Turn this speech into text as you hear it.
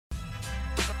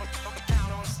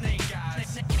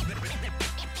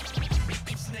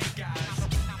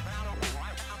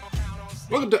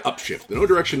Welcome to Upshift, the No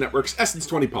Direction Network's Essence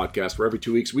 20 podcast, where every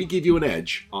 2 weeks we give you an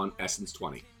edge on Essence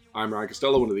 20. I'm Ryan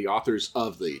Costello, one of the authors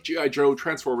of the G.I. Joe,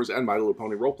 Transformers, and My Little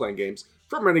Pony role-playing games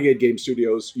from Renegade Game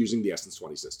Studios using the Essence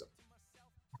 20 system.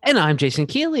 And I'm Jason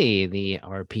Keeley, the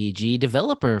RPG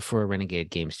developer for Renegade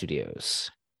Game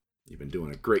Studios. You've been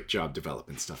doing a great job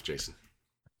developing stuff, Jason.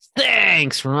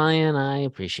 Thanks, Ryan. I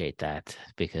appreciate that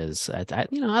because I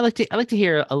like to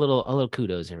hear a little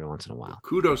kudos every once in a while.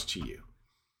 Kudos to you.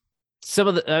 Some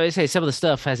of the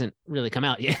stuff hasn't really come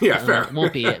out yet. Yeah, fair.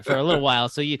 Won't be for a little while.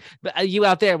 So you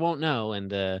out there won't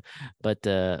know. But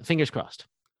fingers crossed.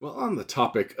 Well, on the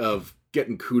topic of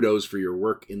getting kudos for your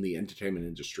work in the entertainment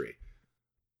industry,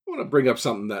 I want to bring up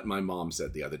something that my mom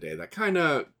said the other day that kind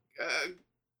of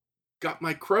crowed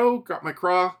my craw.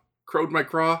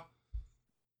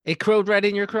 It crowed right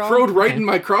in your craw? Crowed right in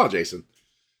my craw, Jason.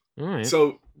 All right.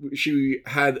 So she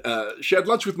had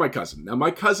lunch with my cousin. Now,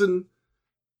 my cousin,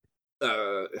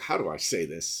 how do I say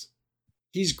this?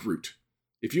 He's Groot.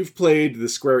 If you've played the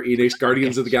Square Enix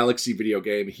Guardians of the Galaxy video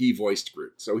game, he voiced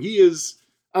Groot. So he is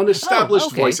an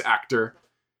established voice actor.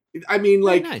 I mean,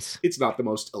 nice. It's not the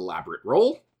most elaborate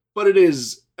role, but it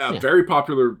is a very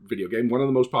popular video game. One of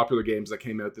the most popular games that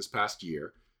came out this past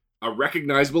year. A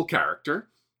recognizable character.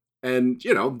 And,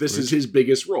 this is his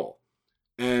biggest role.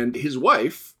 And his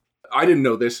wife, I didn't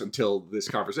know this until this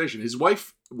conversation. His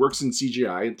wife works in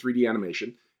CGI and 3D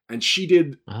animation. And she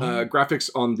did graphics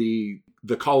on the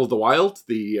Call of the Wild,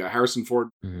 the Harrison Ford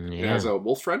as a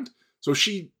wolf friend. So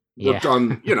she worked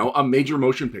on, a major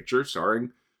motion picture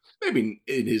starring, maybe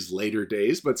in his later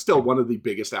days, but still one of the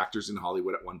biggest actors in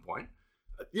Hollywood at one point.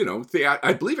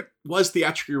 I believe it was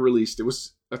theatrically released. It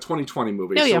was a 2020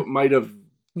 movie, it might have...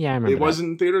 Yeah, I remember. It was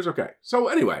in theaters? Okay. So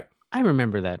anyway. I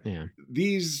remember that, yeah.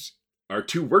 These are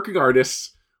two working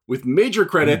artists with major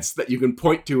credits that you can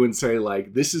point to and say,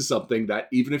 this is something that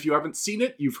even if you haven't seen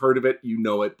it, you've heard of it, you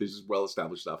know it, this is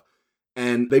well-established stuff.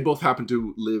 And they both happen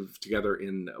to live together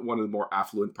in one of the more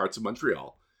affluent parts of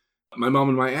Montreal. My mom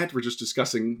and my aunt were just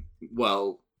discussing,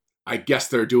 well, I guess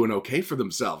they're doing okay for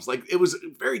themselves. It was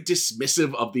very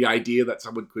dismissive of the idea that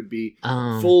someone could be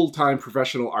full-time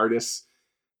professional artists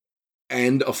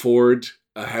and afford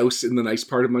a house in the nice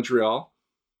part of Montreal.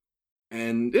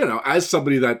 And, as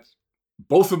somebody that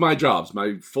both of my jobs,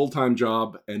 my full-time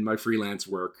job and my freelance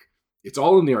work, it's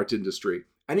all in the art industry.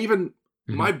 And even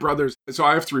my brothers, so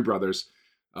I have 3 brothers.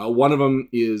 One of them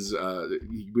is,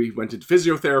 we went into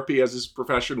physiotherapy as his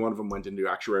profession. One of them went into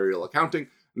actuarial accounting.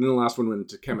 And then the last one went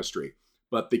into chemistry.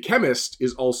 But the chemist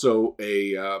is also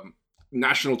a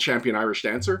national champion Irish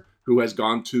dancer who has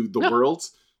gone to the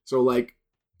Worlds. So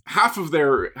half of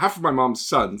my mom's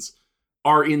sons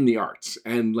are in the arts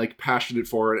and passionate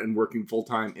for it and working full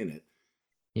time in it.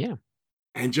 Yeah.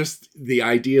 And just the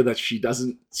idea that she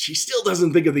still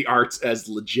doesn't think of the arts as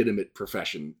legitimate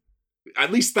profession.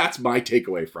 At least that's my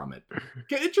takeaway from it.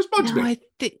 It just bugs me.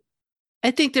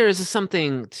 I think there is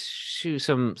something to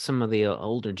some of the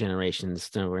older generations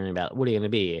to worry about. What are you going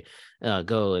to be?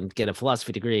 Go and get a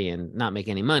philosophy degree and not make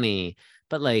any money.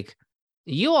 But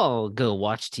you all go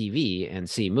watch TV and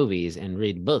see movies and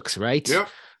read books, right? Yeah.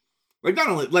 Not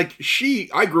only,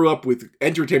 I grew up with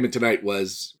Entertainment Tonight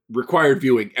was required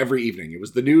viewing every evening. It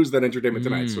was the news, then Entertainment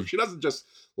Tonight. So she doesn't just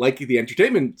like the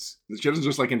entertainment. She doesn't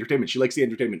just like entertainment. She likes the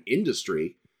entertainment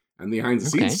industry and the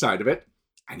behind-the-scenes side of it,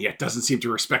 and yet doesn't seem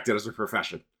to respect it as a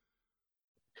profession.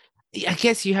 I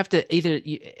guess you have to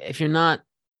if you're not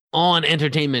on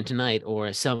Entertainment Tonight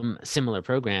or some similar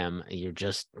program, you're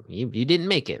just you didn't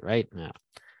make it, right? No.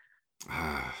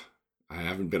 I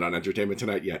haven't been on Entertainment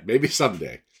Tonight yet. Maybe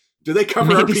someday. Do they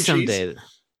cover Maybe RPGs? Someday.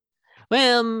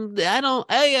 Well, I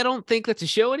don't think that's a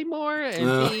show anymore.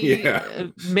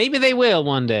 And maybe they will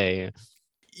one day.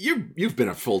 You've been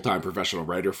a full-time professional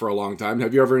writer for a long time.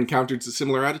 Have you ever encountered a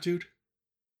similar attitude?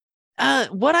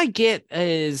 What I get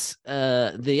is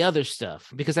the other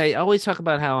stuff, because I always talk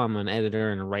about how I'm an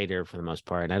editor and a writer for the most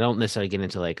part. And I don't necessarily get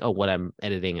into what I'm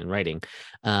editing and writing,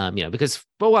 because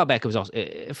for a while back, it was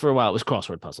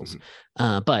crossword puzzles.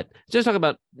 But just talk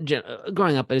about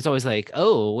growing up, it's always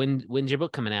when's your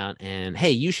book coming out? And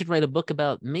hey, you should write a book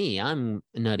about me. I'm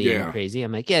nutty and crazy.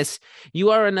 I'm yes,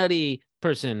 you are a nutty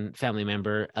person, family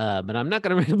member, but I'm not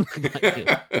going to read a book about you.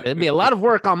 It'd be a lot of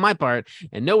work on my part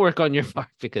and no work on your part,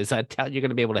 because I doubt you're going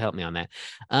to be able to help me on that.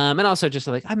 And also just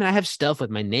I have stuff with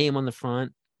my name on the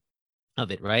front of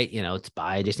it, right? It's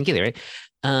by Jason Keeley, right?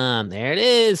 There it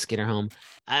is. Get her home.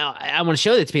 I want to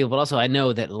show that to people, but also I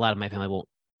know that a lot of my family won't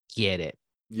get it.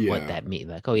 What that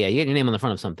means. You get your name on the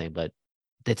front of something, but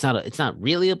it's not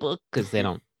really a book because they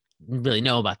don't really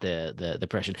know about the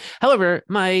depression. However,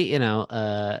 my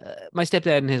my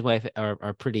stepdad and his wife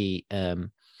are pretty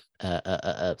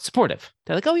supportive.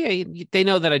 They're like, oh yeah, they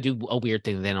know that I do a weird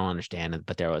thing that they don't understand,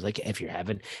 but they're always like, if you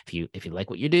like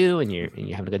what you do and you're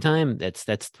having a good time,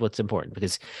 that's what's important,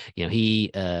 because he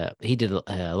did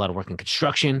a lot of work in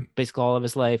construction basically all of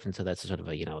his life, and so that's sort of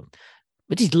a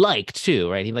but he liked too,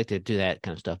 right? He liked to do that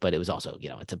kind of stuff, but it was also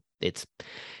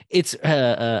it's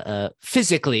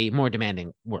physically more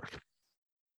demanding work.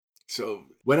 So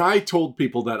when I told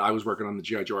people that I was working on the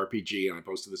G.I. Joe RPG and I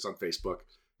posted this on Facebook,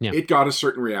 Yeah. it got a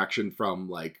certain reaction from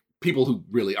like people who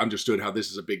really understood how this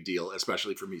is a big deal,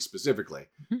 especially for me specifically.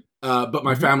 But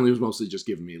my family was mostly just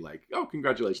giving me like, oh,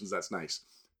 congratulations, that's nice.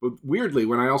 But weirdly,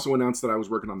 when I also announced that I was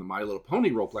working on the My Little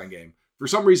Pony role-playing game, for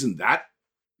some reason that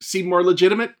seemed more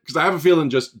legitimate, because I have a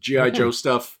feeling just G.I. Joe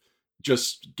stuff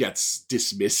just gets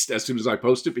dismissed as soon as I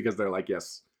post it, because they're like,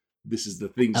 yes, this is the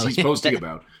things he's posting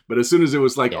about. But as soon as it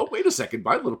was like, oh, wait a second,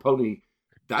 My Little Pony,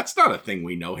 that's not a thing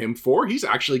we know him for. He's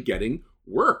actually getting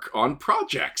work on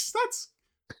projects.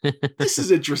 This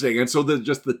is interesting. And so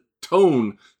the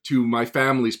tone to my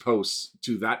family's posts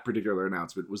to that particular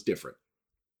announcement was different.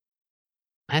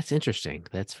 That's interesting.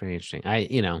 That's very interesting.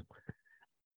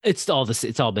 It's all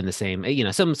been the same.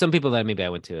 Some people that maybe I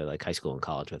went to like high school and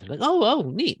college with are like,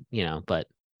 oh, neat, but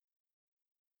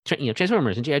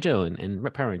Transformers and G.I. Joe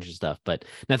and Power Rangers and stuff, but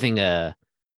nothing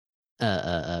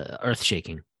earth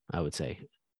shaking, I would say,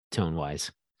 tone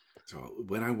wise. So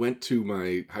when I went to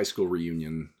my high school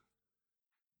reunion, I'm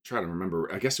trying to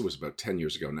remember, I guess it was about 10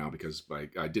 years ago now, because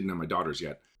I didn't have my daughters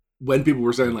yet. When people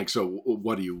were saying like, so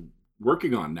what are you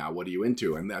working on now? What are you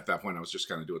into? And at that point, I was just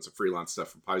kind of doing some freelance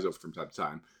stuff for Paizo from time to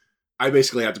time. I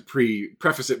basically had to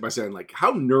preface it by saying like,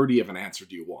 how nerdy of an answer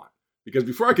do you want? Because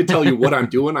before I can tell you what I'm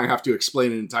doing, I have to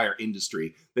explain an entire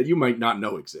industry that you might not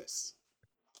know exists.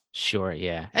 Sure,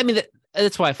 yeah. I mean,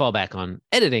 that's why I fall back on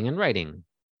editing and writing.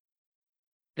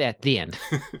 At the end.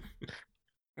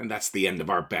 And that's the end of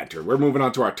our banter. We're moving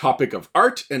on to our topic of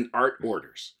art and art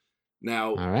orders.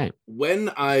 Now, all right. When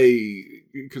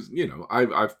because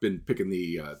I've been picking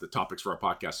the topics for our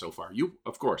podcast so far. You,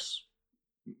 of course,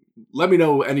 let me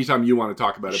know anytime you want to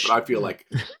talk about it, but I feel like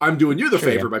I'm doing you the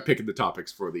favor by picking the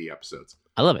topics for the episodes.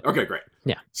 I love it. Okay, great.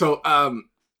 Yeah. So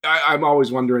I'm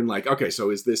always wondering, like, okay, so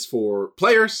is this for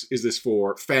players? Is this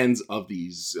for fans of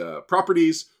these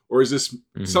properties? Or is this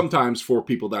sometimes for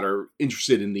people that are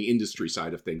interested in the industry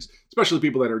side of things, especially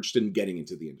people that are interested in getting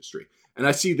into the industry? And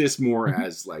I see this more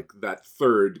as like that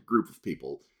third group of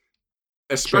people,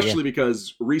 especially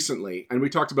because recently, and we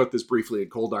talked about this briefly in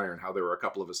Cold Iron, how there were a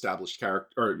couple of established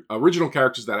original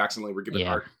characters that accidentally were given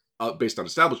art based on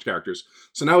established characters.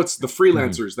 So now it's the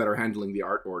freelancers that are handling the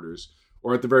art orders,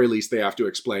 or at the very least, they have to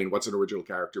explain what's an original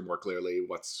character more clearly,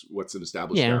 what's an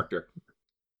established character.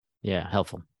 Yeah,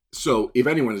 helpful. So if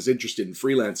anyone is interested in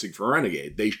freelancing for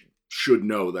Renegade, they should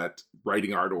know that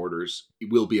writing art orders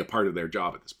will be a part of their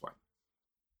job at this point.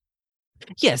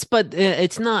 Yes, but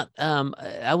it's not.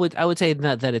 I would say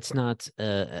that it's not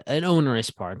an onerous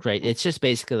part, right? It's just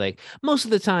basically like most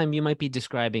of the time you might be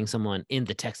describing someone in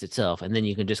the text itself, and then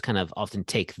you can just kind of often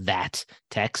take that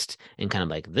text and kind of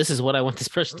like, this is what I want this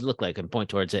person to look like, and point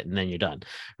towards it, and then you're done,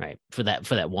 right? For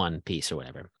that one piece or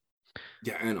whatever.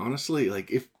 Yeah, and honestly, like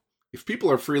if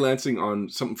people are freelancing on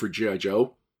something for G.I.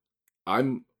 Joe,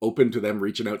 I'm open to them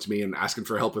reaching out to me and asking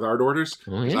for help with art orders.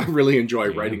 I really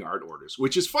enjoy writing art orders,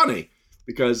 which is funny.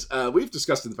 Because we've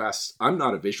discussed in the past, I'm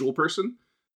not a visual person.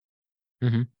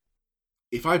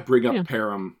 If I bring up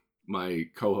Param, my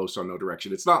co-host on No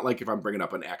Direction, it's not like if I'm bringing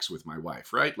up an ex with my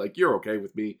wife, right? Like, you're okay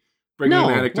with me bringing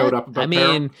an anecdote up about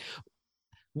Param?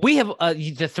 We have,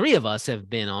 the three of us have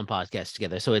been on podcasts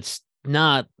together, so it's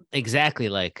not exactly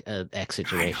like an ex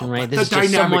situation, right? This is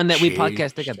just someone that we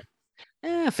podcast together.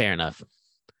 Fair enough.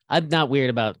 I'm not weird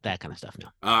about that kind of stuff, no.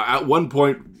 At one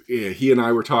point, he and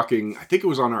I were talking, I think it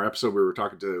was on our episode, we were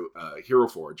talking to Hero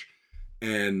Forge,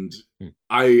 and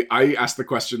I asked the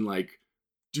question, like,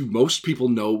 do most people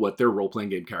know what their role-playing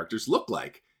game characters look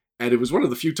like? And it was one of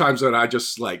the few times that I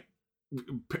just, like,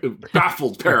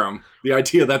 baffled Param, the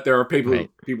idea that there are people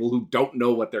who don't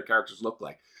know what their characters look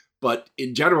like. But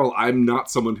in general, I'm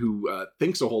not someone who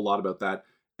thinks a whole lot about that.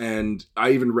 And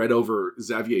I even read over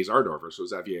Xavier's art order. So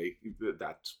Xavier,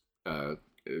 that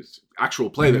actual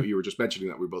play that you were just mentioning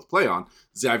that we both play on,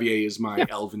 Xavier is my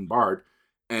elven bard.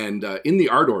 And in the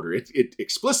art order, it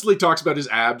explicitly talks about his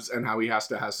abs and how he has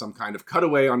to have some kind of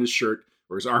cutaway on his shirt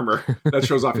or his armor that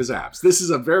shows off his abs. This is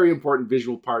a very important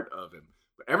visual part of him.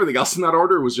 But everything else in that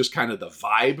order was just kind of the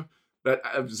vibe that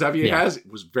Xavier has.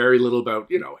 It was very little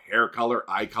about, hair color,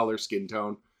 eye color, skin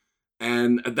tone.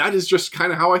 And that is just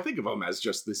kind of how I think of him, as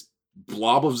just this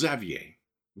blob of Xavier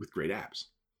with great abs.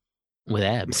 With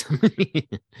abs.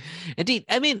 Indeed.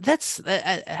 I mean, that's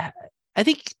I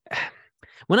think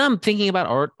when I'm thinking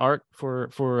about art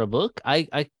for a book,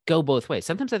 I go both ways.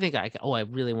 Sometimes I think I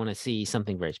really want to see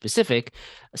something very specific,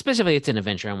 especially if it's an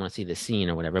adventure. I want to see the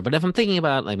scene or whatever. But if I'm thinking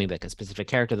about like maybe like a specific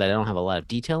character that I don't have a lot of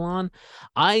detail on,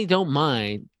 I don't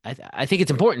mind. I think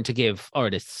it's important to give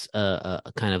artists a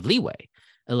kind of leeway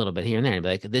a little bit here and there, and be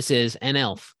like, this is an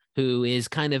elf who is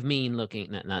kind of mean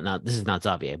looking. Not this is not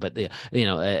Xavier, but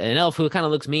an elf who kind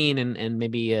of looks mean and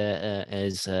maybe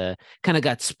as kind of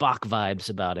got Spock vibes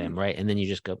about him, right? And then you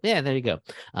just go, yeah, there you go.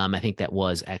 I think that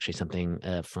was actually something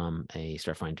from a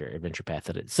Starfinder Adventure Path,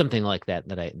 something like that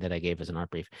I gave as an art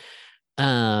brief.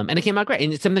 And it came out great.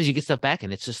 And sometimes you get stuff back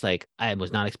and it's just like, I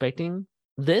was not expecting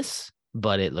this,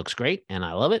 but it looks great and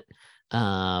I love it.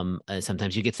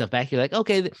 Sometimes you get stuff back, you're like,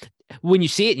 okay, when you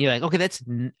see it, you're like, okay,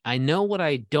 I know what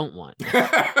I don't want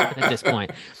at this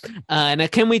point. And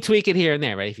can we tweak it here and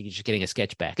there, right? If you're just getting a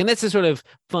sketch back, and that's the sort of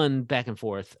fun back and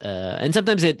forth. And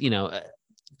sometimes you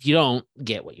don't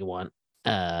get what you want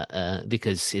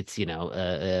because it's you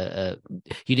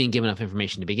didn't give enough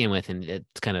information to begin with, and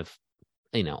it's kind of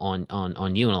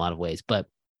on you in a lot of ways. But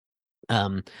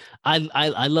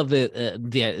I love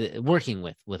the working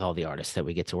with all the artists that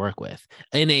we get to work with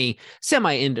in a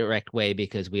semi indirect way,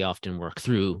 because we often work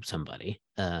through somebody,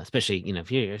 especially if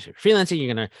you're freelancing,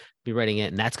 you're gonna be writing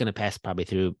it, and that's gonna pass probably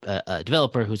through a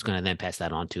developer who's gonna then pass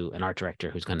that on to an art director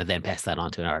who's gonna then pass that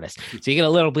on to an artist. So you get a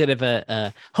little bit of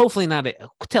a hopefully not a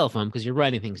telephone because you're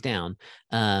writing things down,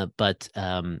 but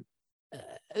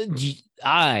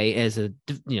I, as a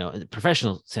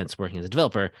professional sense, working as a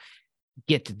developer,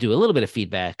 get to do a little bit of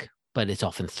feedback, but it's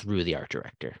often through the art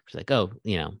director. It's like,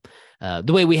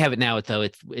 the way we have it now,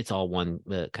 it's all one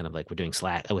kind of like we're doing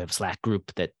Slack. We have a Slack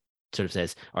group that sort of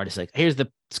says, artists like, here's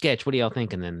the sketch, what do y'all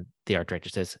think? And then the art director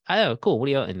says, oh, cool, what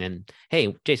do y'all? And then,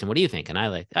 hey, Jason, what do you think? And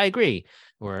I agree,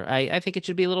 or I think it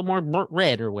should be a little more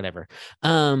red or whatever.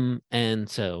 And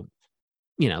so,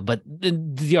 but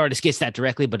the artist gets that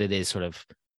directly, but it is sort of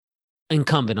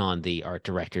incumbent on the art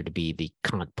director to be the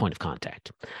point of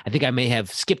contact. I think I may have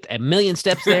skipped a million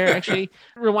steps there, actually.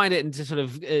 Rewind it and to sort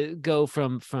of go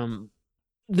from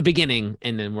the beginning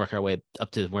and then work our way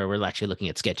up to where we're actually looking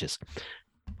at sketches.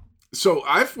 So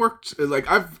I've worked,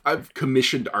 I've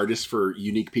commissioned artists for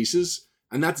unique pieces,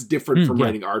 and that's different from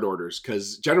writing art orders,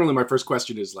 because generally my first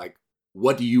question is like,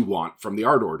 what do you want from the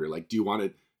art order? Like, do you want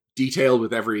it detailed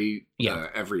with every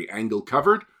angle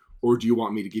covered? Or do you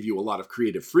want me to give you a lot of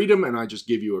creative freedom and I just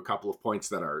give you a couple of points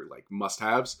that are like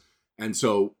must-haves? And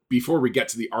so before we get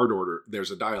to the art order,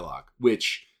 there's a dialogue,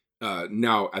 which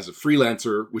now as a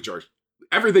freelancer, which are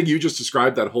everything you just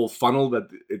described, that whole funnel that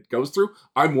it goes through,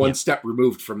 I'm one step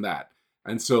removed from that.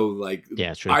 And so like,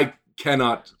 I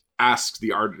cannot ask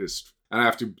the artist, and I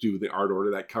have to do the art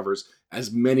order that covers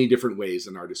as many different ways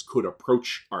an artist could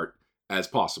approach art as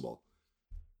possible.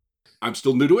 I'm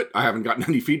still new to it. I haven't gotten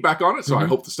any feedback on it, so I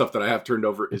hope the stuff that I have turned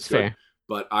over is good.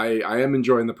 But I am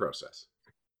enjoying the process.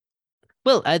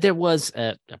 Well, there was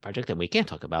a project that we can't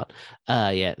talk about.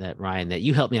 That Ryan, that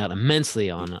you helped me out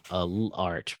immensely on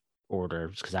art order,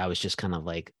 because I was just kind of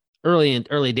like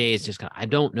early days, just kind of, I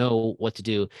don't know what to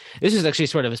do. This is actually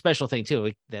sort of a special thing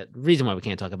too. That reason why we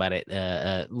can't talk about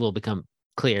it will become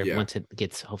clear once it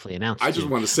gets hopefully announced. I just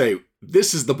want to say,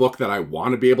 this is the book that I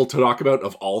want to be able to talk about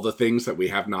of all the things that we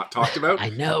have not talked about. I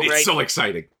know, it's right? so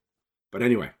exciting. But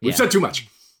anyway, we've said too much.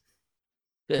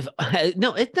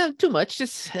 No, it's not too much.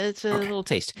 Just it's a little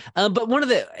taste. But one of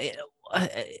the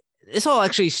this all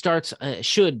actually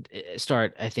should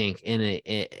start, I think, in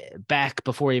a back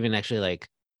before even actually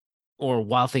or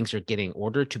while things are getting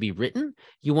ordered to be written.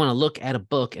 You want to look at a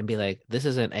book and be like, this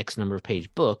is an X number of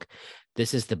page book.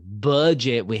 This is the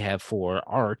budget we have for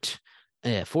art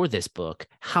for this book.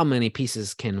 How many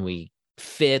pieces can we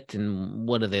fit, and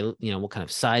what are they, what kind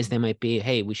of size they might be?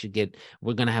 Hey, we're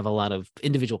going to have a lot of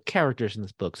individual characters in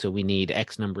this book, so we need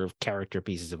X number of character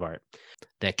pieces of art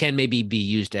that can maybe be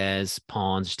used as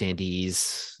pawns,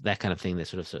 standees, that kind of thing, that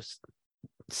sort of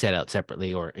set out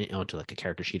separately or onto like a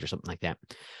character sheet or something like that.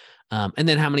 And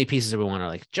then how many pieces do we want are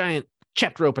like giant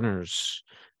chapter openers?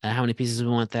 How many pieces we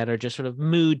want that are just sort of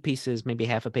mood pieces, maybe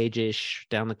half a page-ish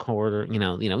down the corridor.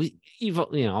 You've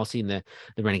all seen the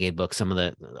Renegade book. Some of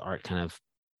the art kind of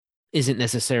isn't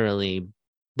necessarily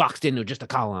boxed into just a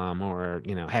column or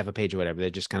half a page or whatever. They're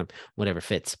just kind of whatever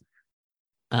fits.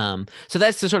 So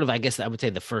that's the sort of, I guess I would say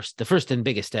the first and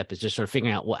biggest step is just sort of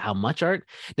figuring out how much art.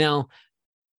 Now,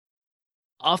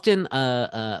 often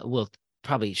we'll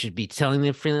probably should be telling the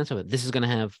freelancer that this is going to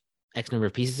have X number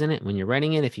of pieces in it when you're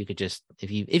writing it. If you could just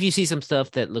if you see some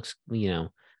stuff that looks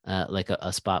like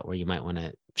a spot where you might want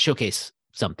to showcase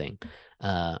something,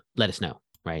 let us know,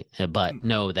 right? But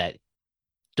know that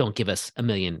don't give us a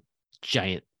million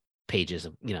giant pages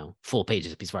of full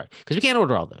pages of piece of art because we can't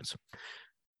order all those.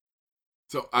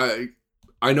 So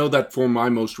I know that for my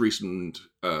most recent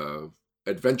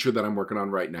adventure that I'm working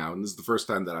on right now, and this is the first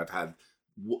time that I've had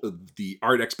the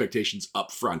art expectations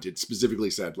up front. It specifically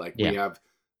said like we have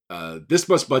this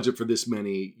much budget for this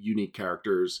many unique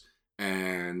characters,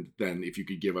 and then if you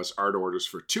could give us art orders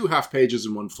for 2 half pages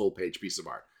and 1 full page piece of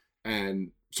art.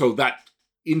 And so that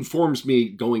informs me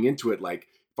going into it, like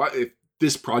if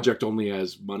this project only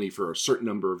has money for a certain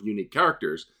number of unique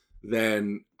characters,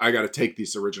 then I got to take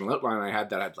this original outline I had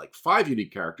that had like 5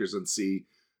 unique characters and see,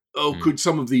 could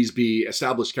some of these be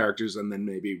established characters? And then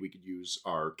maybe we could use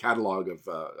our catalog of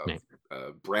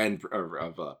brand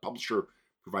of publisher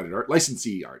provided art,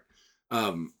 licensee art.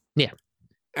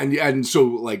 And so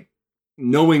like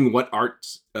knowing what our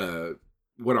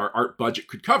art budget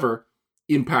could cover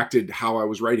impacted how I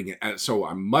was writing it. And so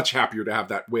I'm much happier to have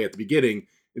that way at the beginning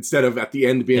instead of at the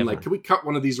end being like, can we cut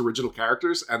one of these original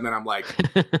characters? And then I'm like,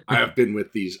 I have been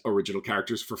with these original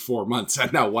characters for 4 months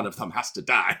and now one of them has to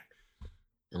die.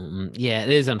 Yeah, it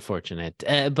is unfortunate.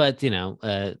 But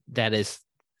that is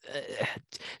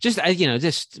just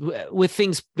with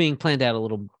things being planned out a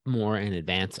little more in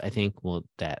advance, I think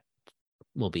that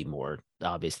will be more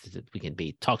obvious that we can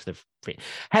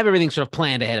have everything sort of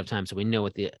planned ahead of time so we know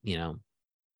what the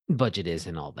budget is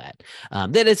and all that.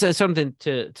 That is something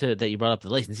to that you brought up. The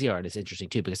licensee art is interesting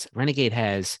too because Renegade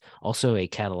has also a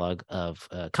catalog of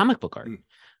comic book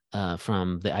art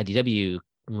from the IDW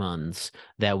runs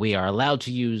that we are allowed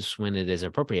to use when it is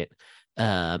appropriate.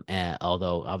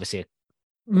 Although obviously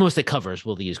most of the covers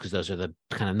we'll use because those are the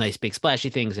kind of nice big splashy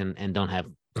things and don't have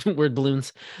word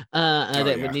balloons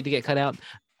would need to get cut out.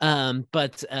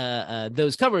 But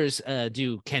those covers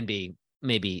can be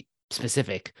maybe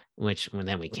specific, which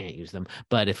then we can't use them.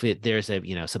 But if there's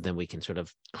a something we can sort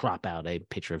of crop out a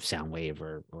picture of Soundwave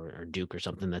or Duke or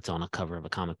something that's on a cover of a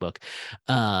comic book,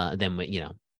 then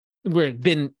we've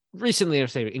been recently,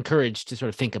 encouraged to sort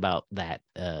of think about that,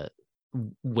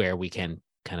 where we can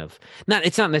kind of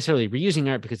it's not necessarily reusing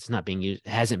art because it's not being used,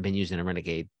 hasn't been used in a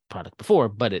Renegade product before,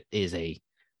 but it is a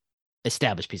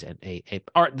established piece of a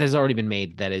art that's already been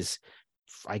made that is,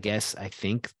 I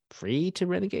think free to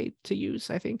Renegade to use.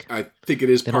 I think it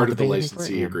is part of the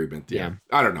licensee agreement. Yeah.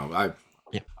 I don't know.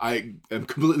 I am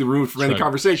completely removed from any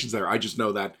conversations there. I just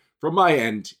know that from my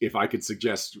end, if I could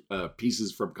suggest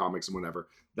pieces from comics and whatever,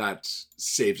 that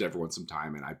saves everyone some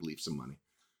time and I believe some money.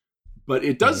 But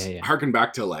it does harken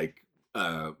back to like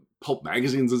pulp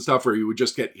magazines and stuff where you would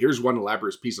just get, here's one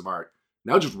elaborate piece of art.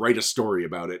 Now just write a story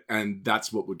about it, and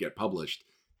that's what would get published.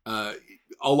 A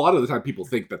lot of the time people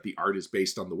think that the art is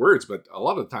based on the words, but a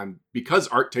lot of the time, because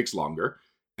art takes longer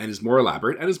and is more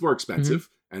elaborate and is more expensive,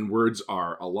 and words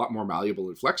are a lot more malleable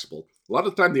and flexible, a lot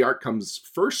of the time the art comes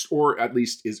first, or at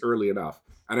least is early enough.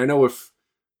 And I know if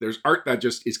there's art that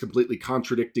just is completely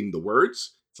contradicting the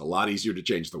words, it's a lot easier to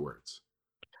change the words.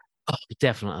 Oh,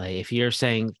 definitely. If you're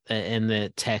saying in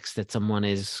the text that someone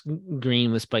is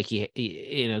green with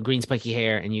green spiky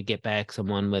hair, and you get back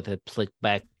someone with a slick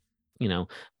back,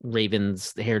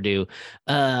 Raven's hairdo,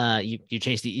 you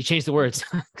change the words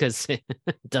because it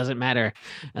doesn't matter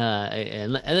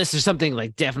unless there's something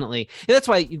like definitely. That's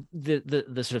why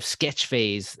the sort of sketch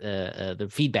phase, the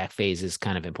feedback phase is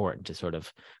kind of important to sort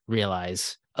of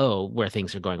realize where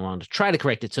things are going wrong, to try to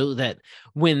correct it so that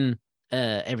when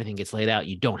everything gets laid out,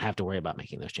 you don't have to worry about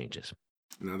making those changes.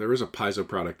 Now, there is a Paizo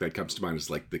product that comes to mind as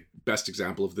like the best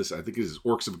example of this. I think it is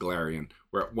Orcs of Golarion,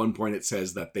 where at one point it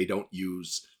says that they don't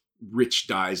use rich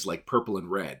dyes like purple and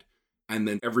red. And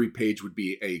then every page would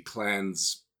be a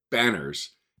clan's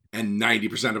banners, and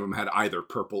 90% of them had either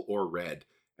purple or red.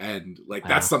 And like,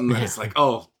 that's something that's like,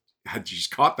 had you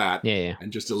just caught that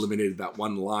and just eliminated that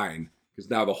one line, because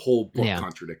now the whole book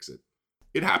contradicts it.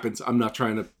 It happens. I'm not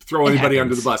trying to throw anybody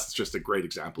under the bus. It's just a great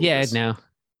example. Yeah, no,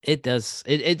 it does.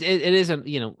 It isn't,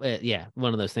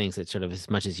 one of those things that sort of, as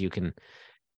much as you can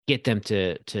get them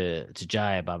to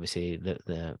jibe, obviously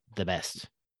the best,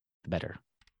 the better.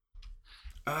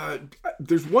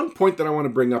 There's one point that I want to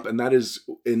bring up, and that is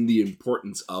in the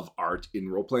importance of art in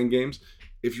role-playing games.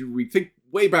 If we think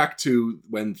way back to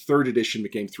when 3rd edition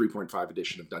became 3.5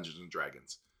 edition of Dungeons and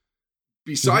Dragons,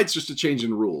 besides just a change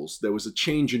in rules, there was a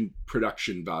change in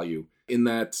production value, in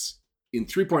that in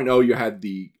 3.0 you had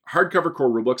the hardcover core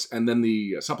rulebooks, and then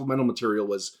the supplemental material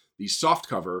was the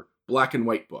softcover black and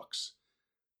white books.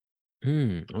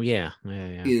 Oh yeah,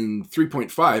 yeah. In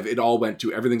 3.5, it all went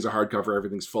to everything's a hardcover,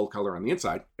 everything's full color on the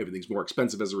inside, everything's more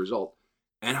expensive as a result.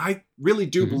 And I really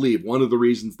do Mm-hmm. believe one of the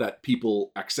reasons that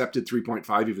people accepted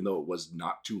 3.5, even though it was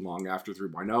not too long after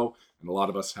 3.0, and a lot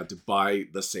of us had to buy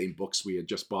the same books we had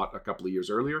just bought a couple of years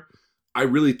earlier, I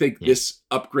really think Yeah. this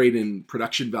upgrade in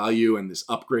production value and this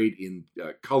upgrade in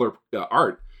color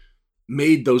art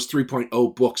made those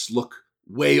 3.0 books look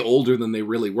way older than they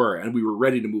really were. And we were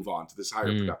ready to move on to this higher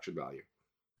Mm. production value.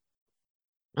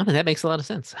 I mean, that makes a lot of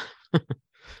sense.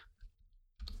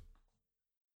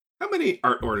 How many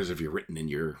art orders have you written in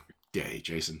your day,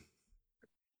 Jason?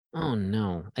 Oh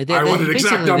no, I want an exact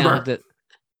basically now have number.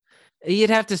 to.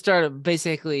 You'd have to start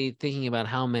basically thinking about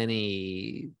how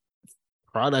many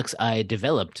products I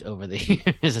developed over the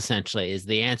years. Essentially, is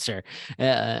the answer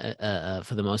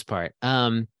for the most part.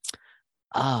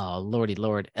 Oh lordy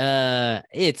lord,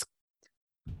 it's.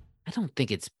 I don't think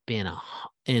it's been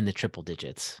in the triple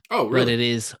digits, Oh, but really? it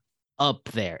is up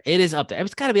there. It is up there.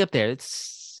 It's got to be up there.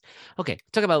 It's okay.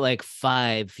 Talk about like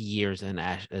 5 years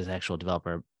as actual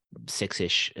developer,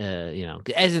 6-ish.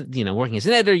 As working as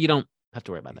an editor, you don't have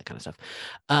to worry about that kind of stuff.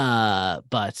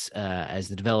 But as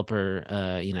the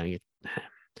developer, you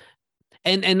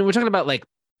and we're talking about like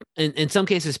in some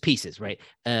cases pieces, right?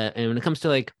 And when it comes to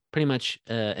like pretty much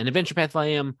an adventure path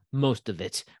volume, most of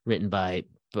it written by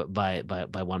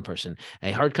one person.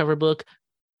 A hardcover book,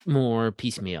 more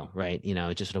piecemeal, right?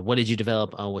 Just sort of what did you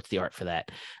develop? Oh, what's the art for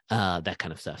that? That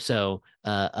kind of stuff. So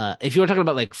if you were talking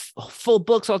about like full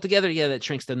books altogether, yeah, that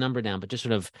shrinks the number down. But just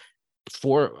sort of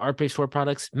four art-based four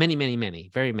products, many,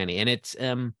 very many. And it's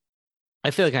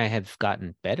I feel like I have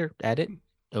gotten better at it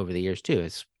over the years too.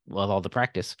 It's well all the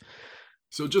practice.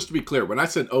 So just to be clear, when I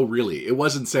said, oh, really, it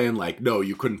wasn't saying like, no,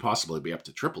 you couldn't possibly be up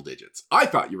to triple digits. I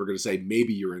thought you were going to say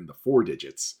maybe you're in the 4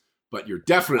 digits, but you're Oh,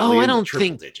 definitely I in the don't triple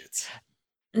think. digits.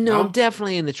 No, I'm No?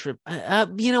 definitely in the trip.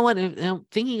 You know what?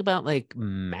 Thinking about like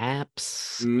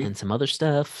maps Mm. and some other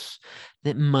stuff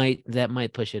that might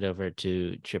push it over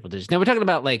to triple digits. Now we're talking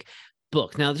about like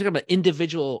books. Now we're talking about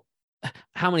individual.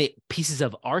 How many pieces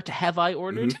of art have I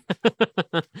ordered?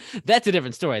 Mm-hmm. That's a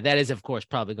different story. That is, of course,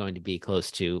 probably going to be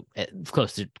close to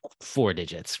 4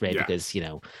 digits, right? Yeah. Because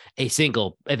a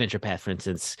single adventure path, for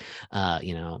instance, has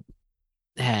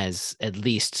at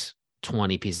least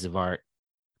 20 pieces of art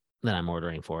that I'm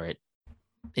ordering for it,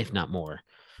 if not more.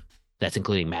 That's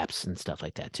including maps and stuff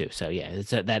like that too. So yeah,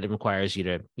 that requires you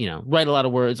to write a lot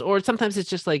of words, or sometimes it's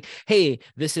just like, hey,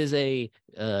 this is a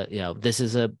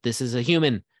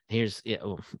human. Here's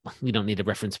we don't need a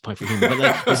reference point for human, but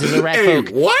like this is a rat Hey,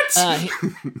 folk. what?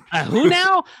 Who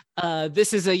now?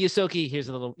 This is a Yusoki. Here's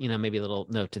a little, maybe a little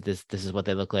note to this. This is what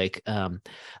they look like.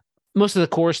 Most of the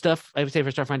core stuff I would say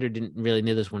for Starfinder didn't really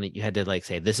need this one. You had to like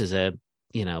say this is a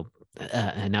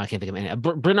and now I can't think of any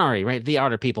Brunari, right? The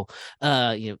outer people,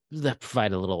 that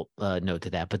provide a little note to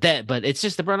that. But it's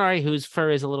just the Brunari whose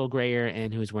fur is a little grayer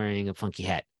and who's wearing a funky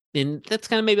hat, and that's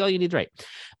kind of maybe all you need, right?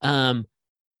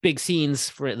 Big scenes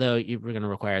for it though, we're going to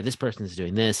require this person is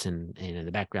doing this, and in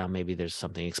the background maybe there's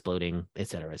something exploding, et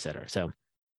cetera, et cetera. So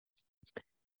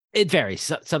it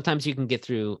varies. Sometimes you can get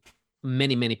through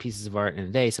many pieces of art in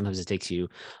a day. Sometimes it takes you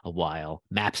a while.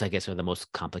 Maps, I guess, are the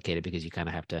most complicated because you kind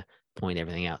of have to point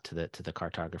everything out to the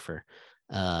cartographer.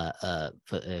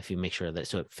 If you make sure that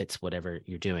so it fits whatever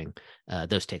you're doing,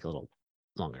 those take a little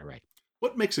longer, right?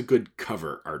 What makes a good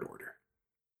cover art order?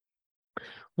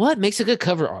 What makes a good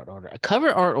cover art order? A cover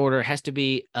art order has to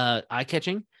be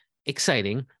eye-catching,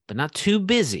 exciting, but not too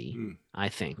busy. Mm. I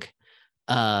think.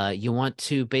 You want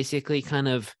to basically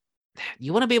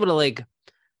you want to be able to like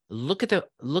look at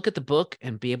the book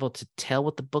and be able to tell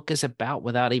what the book is about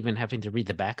without even having to read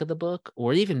the back of the book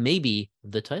or even maybe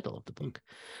the title of the book.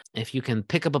 If you can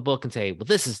pick up a book and say, well,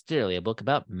 this is clearly a book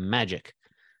about magic,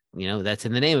 that's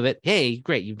in the name of it. Hey,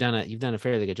 great, you've done a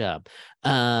fairly good job.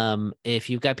 If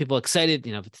you've got people excited,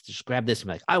 just grab this and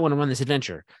be like, I want to run this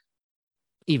adventure.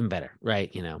 Even better,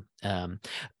 right?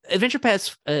 Adventure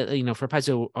paths, for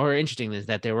Paizo are interesting is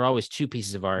that there were always two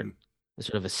pieces of art,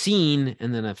 sort of a scene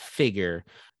and then a figure,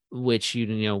 which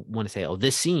you want to say, oh,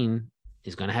 this scene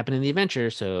is going to happen in the adventure,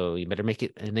 so you better make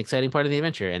it an exciting part of the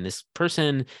adventure, and this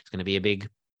person is going to be a big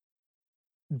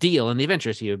deal in the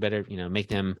adventure, so you better make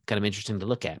them kind of interesting to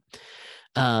look at.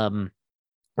 When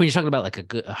you're talking about like a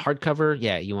hardcover,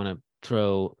 yeah, you want to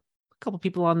throw a couple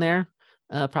people on there.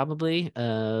 Probably,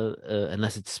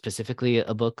 unless it's specifically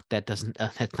a book that doesn't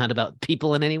that's not about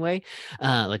people in any way,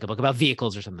 like a book about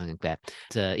vehicles or something like that.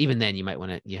 Even then, you might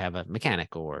want to you have a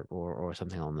mechanic or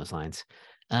something along those lines,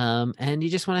 and you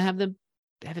just want to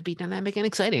have it be dynamic and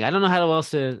exciting. I don't know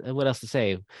what else to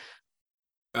say.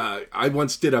 I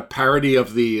once did a parody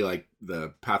of the like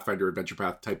the Pathfinder Adventure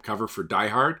Path type cover for Die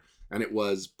Hard, and it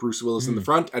was Bruce Willis in the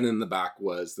front, and in the back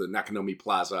was the Nakanomi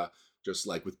Plaza, just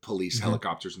like with police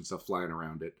helicopters and stuff flying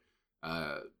around it.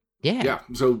 Yeah.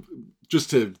 So just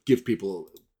to give people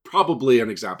probably an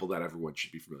example that everyone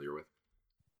should be familiar with.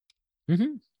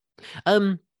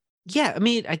 Yeah, I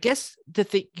mean, I guess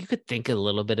you could think a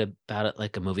little bit about it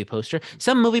like a movie poster.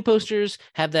 Some movie posters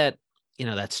have that,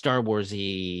 that Star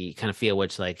Wars-y kind of feel,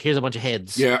 which like, here's a bunch of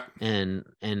heads. Yeah. And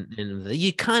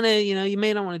you kind of, you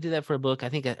may not want to do that for a book. I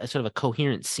think a sort of a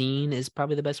coherent scene is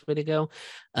probably the best way to go.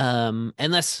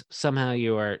 Unless somehow if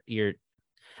you're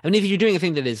doing a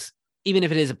thing that is, even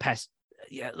if it is a past,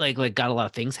 like got a lot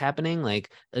of things happening,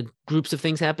 like groups of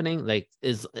things happening, like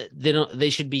they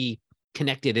should be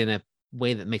connected in a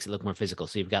way that makes it look more physical.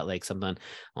 So you've got like something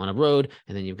on a road,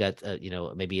 and then you've got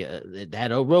maybe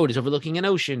that road is overlooking an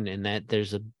ocean, and that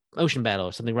there's a ocean battle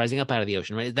or something rising up out of the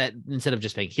ocean, right? That instead of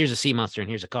just saying here's a sea monster and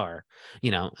here's a car,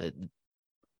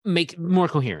 make more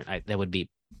coherent. That would be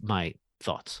my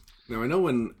thoughts. Now I know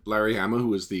when Larry Hama,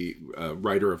 who is the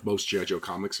writer of most G.I. Joe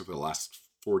comics over the last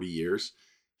 40 years,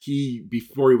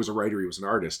 before he was a writer, he was an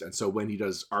artist, and so when he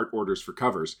does art orders for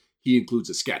covers, he includes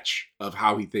a sketch of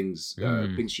how things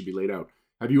should be laid out.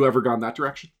 Have you ever gone that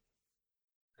direction?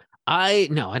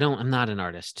 No, I don't. I'm not an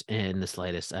artist in the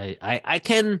slightest. I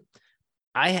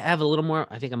have a little more.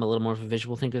 I think I'm a little more of a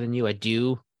visual thinker than you. I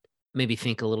do maybe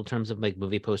think a little terms of like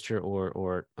movie poster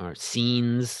or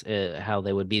scenes, how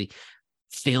they would be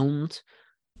filmed.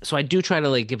 So I do try to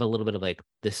like give a little bit of like,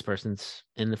 this person's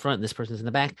in the front, this person's in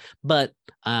the back. But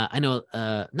I know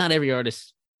not every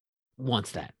artist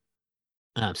wants that.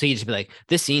 So you just be like,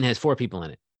 this scene has 4 people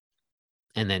in it,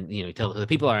 and then you tell who the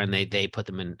people are, and they put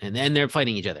them in, and they're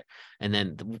fighting each other, and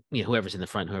then whoever's in the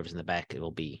front, whoever's in the back, it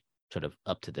will be sort of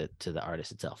up to the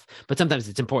artist itself. But sometimes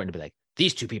it's important to be like,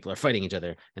 these 2 people are fighting each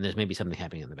other, and there's maybe something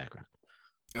happening in the background.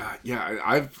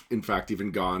 I've in fact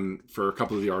even gone for a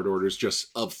couple of the art orders just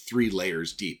of 3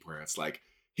 layers deep, where it's like,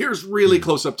 here's really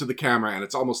close up to the camera, and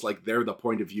it's almost like they're the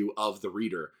point of view of the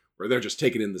reader, where they're just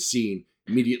taking in the scene.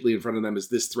 Immediately in front of them is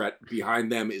this threat,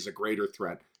 behind them is a greater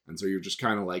threat, and so you're just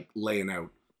kind of like laying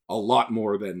out a lot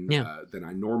more than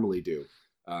I normally do,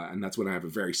 and that's when I have a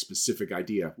very specific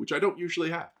idea, which I don't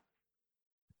usually have.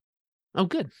 Oh,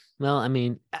 good. Well, I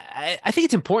mean, I think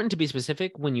it's important to be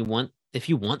specific if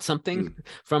you want something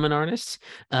from an artist,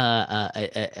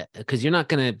 because you're not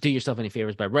going to do yourself any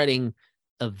favors by writing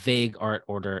a vague art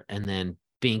order and then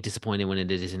being disappointed when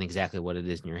it isn't exactly what it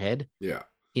is in your head. Yeah.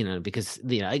 Because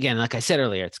again, like I said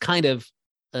earlier, it's kind of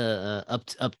up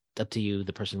to you,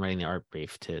 the person writing the art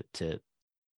brief, to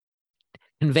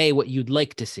convey what you'd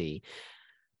like to see.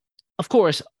 Of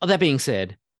course, that being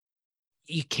said,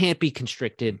 you can't be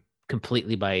constricted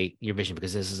completely by your vision,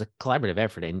 because this is a collaborative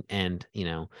effort, and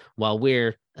while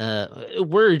we're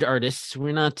word artists,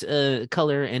 we're not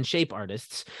color and shape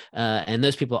artists, and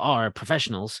those people are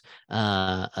professionals,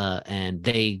 and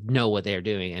they know what they're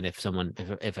doing. And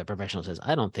if a professional says,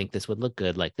 I don't think this would look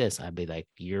good like this, I'd be like,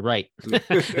 you're right.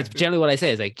 It's generally what I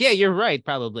say, is like, yeah, you're right,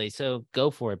 probably, so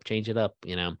go for it, change it up.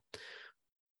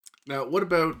 Now, what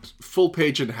about full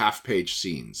page and half page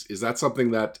scenes? Is that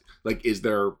something that, like, is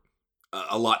there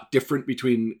a lot different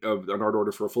between an art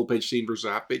order for a full page scene versus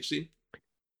a half page scene?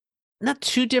 Not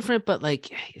too different, but like,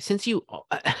 since you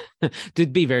to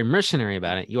be very mercenary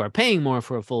about it, you are paying more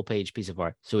for a full page piece of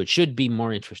art, so it should be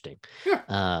more interesting.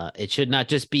 Yeah. It should not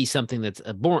just be something that's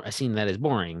a scene that is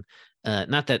boring.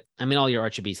 Not that, I mean, all your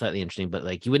art should be slightly interesting, but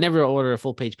like, you would never order a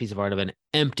full page piece of art of an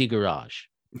empty garage.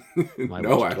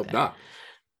 No, I hope not.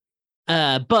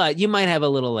 But you might have a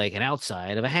little, like, an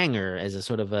outside of a hangar as a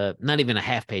sort of a, not even a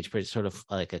half page, but it's sort of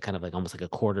like a kind of like almost like a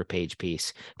quarter page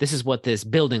piece. This is what this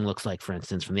building looks like, for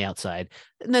instance, from the outside.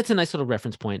 And that's a nice little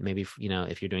reference point. Maybe,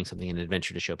 if you're doing something in an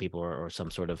adventure to show people, or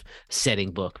some sort of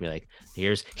setting book, be like,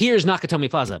 here's Nakatomi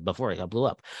Plaza before it got blew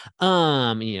up.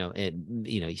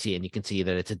 You see, and you can see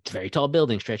that it's a very tall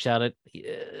building stretched out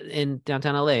in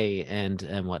downtown LA and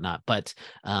whatnot. But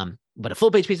a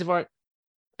full page piece of art,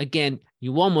 again,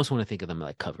 you almost want to think of them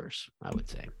like covers, I would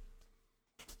say.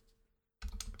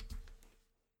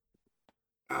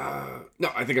 No,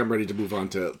 I think I'm ready to move on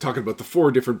to talking about the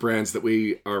 4 different brands that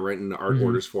we are writing art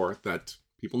orders for that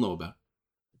people know about.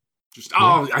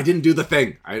 I didn't do the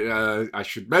thing. I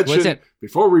should mention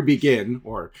before we begin,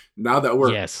 or now that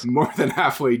we're more than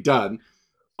halfway done,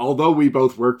 although we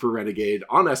both work for Renegade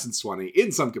on Essence 20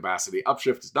 in some capacity,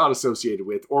 Upshift is not associated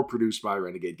with or produced by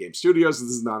Renegade Game Studios. This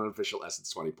is not an official Essence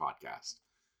 20 podcast.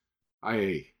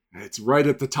 It's right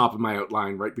at the top of my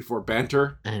outline, right before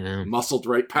banter. I know. Muscled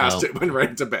right past it, went right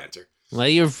into banter. Well,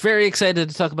 you're very excited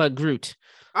to talk about Groot.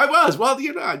 I was. Well,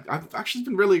 I've actually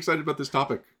been really excited about this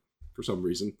topic for some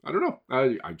reason. I don't know.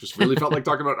 I just really felt like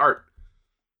talking about art.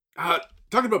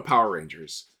 Talking about Power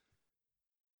Rangers.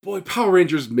 Boy, Power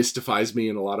Rangers mystifies me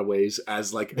in a lot of ways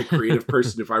as like a creative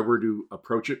person if I were to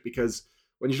approach it, because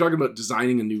when you're talking about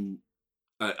designing an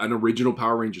original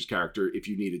Power Rangers character, if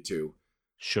you needed to,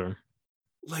 Sure,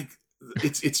 like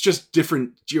it's just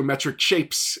different geometric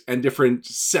shapes and different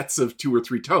sets of 2 or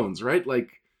 3 tones, right?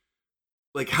 Like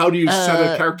how do you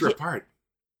set a character apart?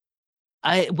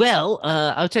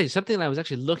 I'll tell you something that I was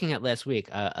actually looking at last week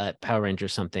at Power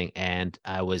Rangers something, and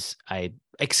I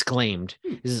exclaimed,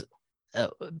 "This is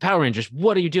Power Rangers!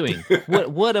 What are you doing?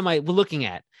 what am I looking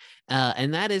at?"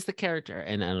 And that is the character,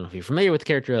 and I don't know if you're familiar with the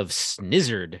character of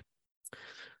Snizzard.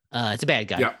 It's a bad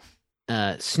guy. Yeah.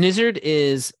 Snizzard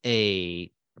is a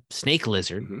snake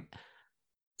lizard. Mm-hmm.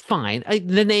 Fine,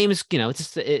 the name's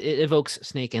it evokes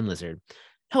snake and lizard.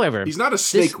 However, he's not a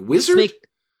snake wizard.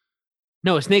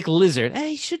 No, a snake lizard.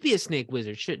 He should be a snake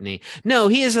wizard, shouldn't he? No,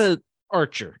 he is a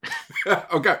archer.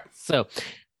 Okay. So,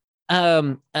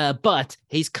 but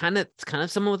he's kind of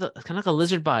someone with kind of like a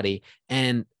lizard body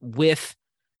and with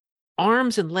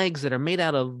arms and legs that are made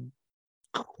out of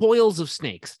coils of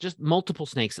snakes, just multiple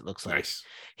snakes. It looks like. Nice.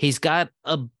 He's got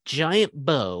a giant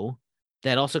bow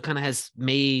that also kind of has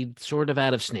made sort of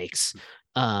out of snakes,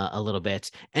 a little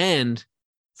bit, and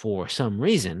for some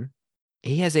reason,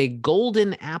 he has a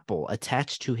golden apple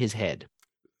attached to his head.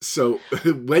 So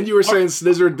when you were saying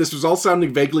Snizzard, this was all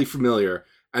sounding vaguely familiar.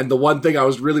 And the one thing I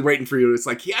was really waiting for you, it's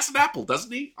like, he has an apple,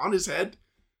 doesn't he? On his head?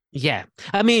 Yeah.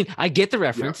 I mean, I get the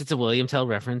reference. Yeah. It's a William Tell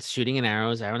reference, shooting an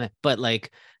arrows, but like,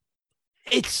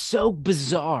 it's so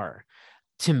bizarre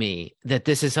to me that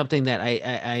this is something that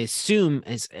I assume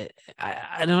is,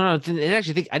 I don't know. I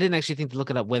didn't actually think to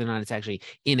look it up whether or not it's actually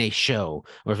in a show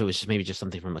or if it was just maybe just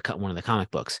something from one of the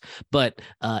comic books. But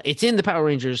it's in the Power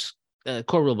Rangers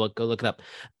core rulebook. Go look it up.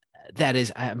 That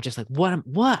is, I'm just like,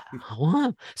 what?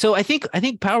 So I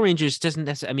think Power Rangers doesn't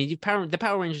necessarily. I mean, the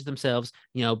Power Rangers themselves,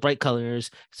 bright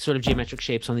colors, sort of geometric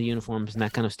shapes on the uniforms and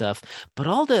that kind of stuff. But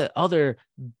all the other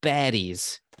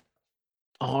baddies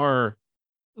are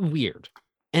weird.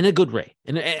 In a good way,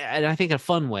 and I think a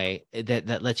fun way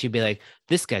that lets you be like,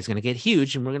 this guy's gonna get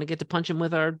huge, and we're gonna get to punch him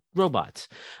with our robots.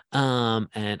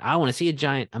 And I want to see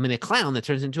a clown that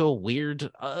turns into a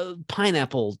weird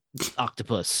pineapple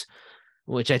octopus,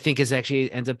 which I think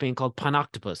ends up being called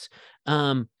Panoctopus.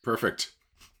 Perfect,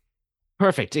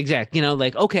 exact.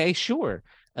 Okay, sure,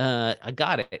 I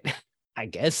got it. I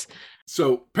guess.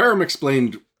 So Param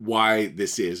explained why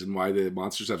this is and why the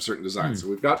monsters have certain designs. So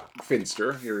we've got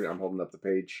Finster. Here, I'm holding up the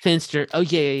page. Finster. Oh,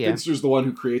 yeah. Finster's the one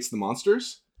who creates the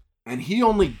monsters. And he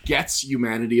only gets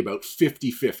humanity about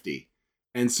 50-50.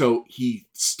 And so he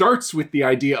starts with the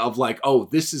idea of like, oh,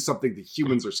 this is something that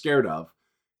humans are scared of,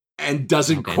 and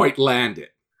doesn't quite land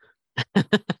it.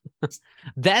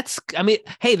 That's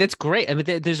great. I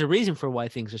mean, there's a reason for why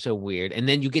things are so weird. And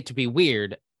then you get to be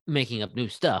weird making up new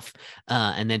stuff,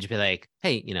 and then just be like,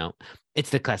 hey, it's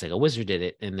the classic. A wizard did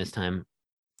it, and this time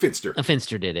Finster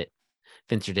did it.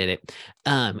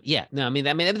 Yeah, no, I mean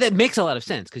that makes a lot of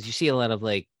sense because you see a lot of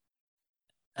like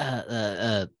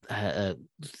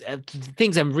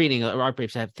things I'm reading or art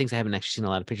briefs, things I haven't actually seen a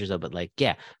lot of pictures of, but like,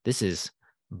 yeah, this is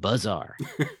bizarre.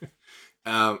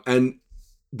 And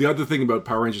the other thing about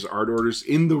Power Rangers art orders,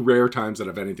 in the rare times that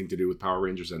have anything to do with Power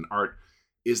Rangers and art,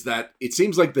 is that it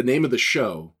seems like the name of the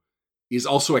show is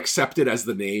also accepted as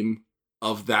the name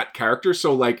of that character.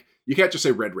 So like, you can't just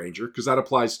say Red Ranger, because that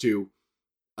applies to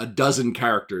a dozen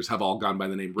characters have all gone by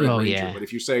the name Red Ranger. Yeah. But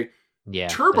if you say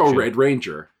Turbo Red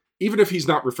Ranger, even if he's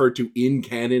not referred to in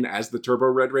canon as the Turbo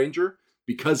Red Ranger,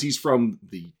 because he's from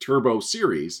the Turbo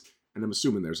series, and I'm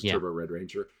assuming there's a Turbo Red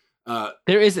Ranger.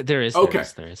 There is. Okay.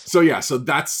 There is. So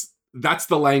that's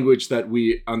the language that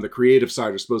we on the creative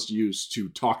side are supposed to use to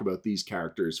talk about these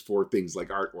characters for things like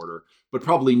art order, but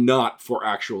probably not for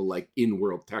actual like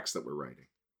in-world text that we're writing.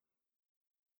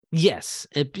 Yes.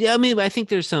 I mean, I think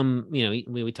there's some,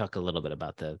 we talk a little bit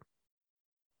about the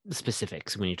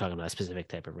specifics when you're talking about a specific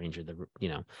type of ranger, the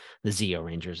Zeo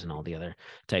Rangers and all the other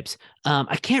types.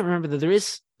 I can't remember that there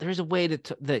is a way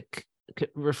that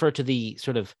refer to the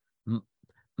sort of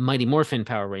Mighty Morphin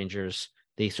Power Rangers,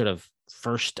 the sort of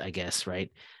first, I guess,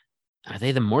 right? Are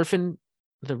they the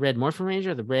Red Morphin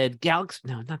Ranger, the Red Galaxy?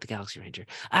 No, not the Galaxy Ranger.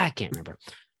 I can't remember.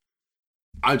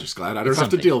 I'm just glad I don't have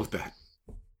to deal with that.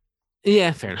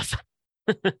 Yeah, fair enough.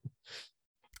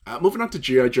 Moving on to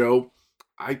G.I. Joe,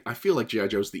 I feel like G.I.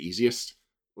 Joe's the easiest.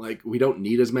 Like, we don't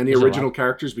need as many original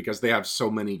characters because they have so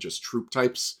many just troop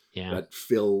types that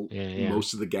fill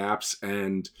most of the gaps.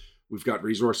 And we've got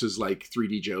resources like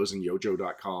 3D Joes and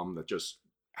Yojo.com that just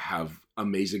have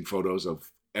amazing photos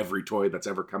of every toy that's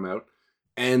ever come out.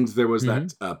 And there was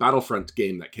Mm-hmm. that Battlefront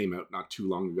game that came out not too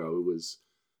long ago.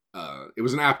 It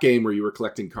was an app game where you were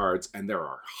collecting cards, and there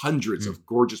are hundreds of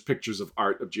gorgeous pictures of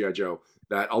art of G.I. Joe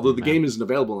that, although the game isn't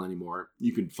available anymore,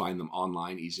 you can find them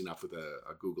online easy enough with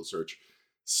a Google search.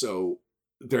 So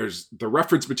there's the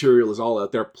reference material is all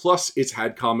out there. Plus, it's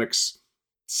had comics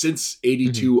since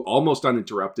 82, almost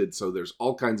uninterrupted. So there's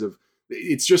all kinds of,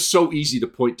 it's just so easy to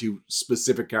point to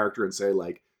specific character and say,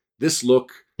 like, this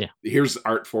look, here's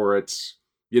art for it.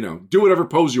 You know, do whatever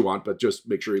pose you want, but just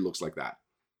make sure he looks like that.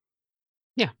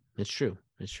 Yeah, it's true.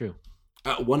 It's true.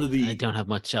 I don't have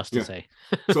much else to say.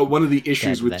 So one of the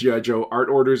issues with G.I. Joe art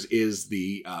orders is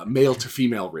the male to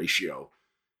female ratio.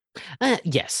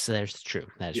 Yes, that's true.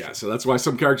 That is true. So that's why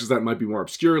some characters that might be more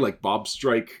obscure, like Bob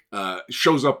Strike,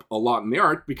 shows up a lot in the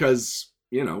art because,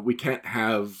 you know, we can't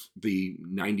have the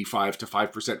 95 to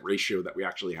 5% ratio that we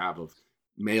actually have of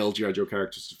male G.I. Joe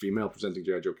characters to female presenting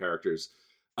G.I. Joe characters.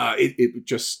 It would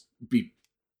just be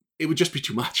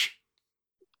too much.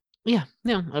 Yeah,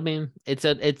 no, I mean it's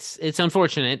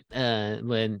unfortunate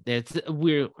when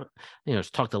we're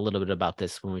talked a little bit about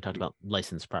this when we talked about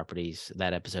licensed properties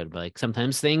that episode, but like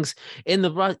sometimes things in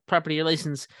the property or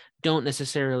license don't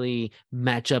necessarily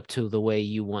match up to the way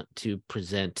you want to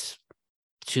present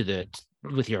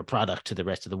with your product to the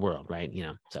rest of the world, right? You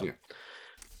know, so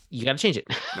you got to change it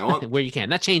where you can,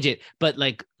 not change it, but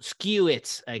like skew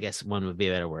it, I guess one would be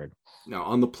a better word. Now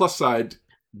on the plus side,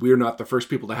 we're not the first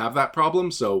people to have that problem.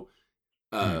 So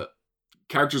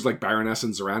characters like Baroness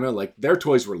and Zorana, like their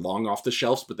toys were long off the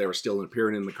shelves, but they were still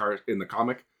appearing in the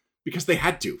comic because they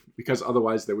had to, because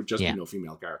otherwise there would just be no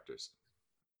female characters.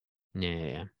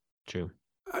 Yeah, true.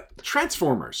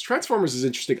 Transformers is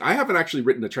interesting. I haven't actually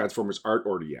written a Transformers art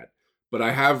order yet, but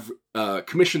I have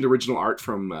commissioned original art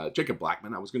from Jacob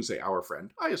Blackman. I was going to say our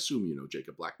friend. I assume you know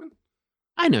Jacob Blackman.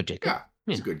 I know Jacob. Yeah,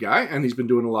 he's a good guy, and he's been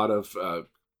doing a lot of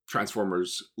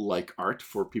Transformers-like art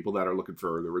for people that are looking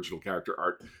for the original character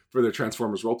art for their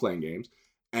Transformers role-playing games.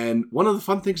 And one of the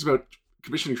fun things about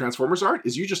commissioning Transformers art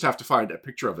is you just have to find a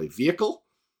picture of a vehicle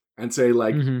and say,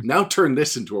 like, now turn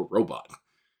this into a robot.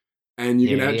 And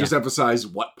you can just emphasize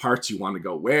what parts you want to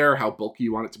go where, how bulky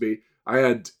you want it to be. I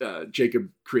had Jacob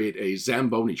create a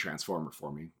Zamboni Transformer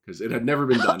for me because it had never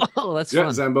been done. Oh, that's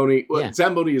fun. Zamboni. Well,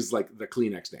 Zamboni is like the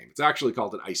Kleenex name. It's actually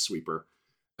called an ice sweeper.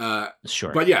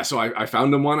 Sure. But yeah, so I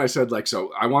found him one. I said, like,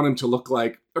 so I want him to look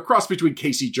like a cross between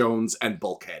Casey Jones and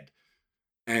Bulkhead.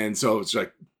 And so it's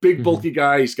like big, bulky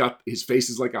guy. He's got his face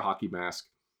is like a hockey mask.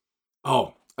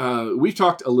 Oh, we've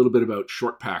talked a little bit about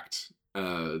Short Packed,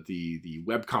 the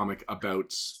webcomic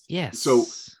about. Yes. So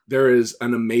there is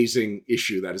an amazing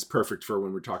issue that is perfect for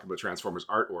when we're talking about Transformers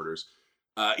art orders.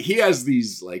 He has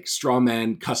these like straw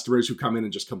man customers who come in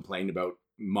and just complain about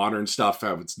modern stuff,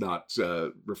 how it's not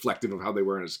reflective of how they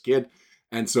were as a kid.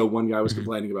 And so one guy was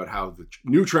complaining about how the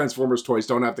new Transformers toys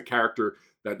don't have the character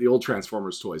that the old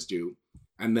Transformers toys do.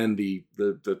 And then the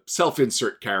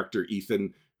self-insert character,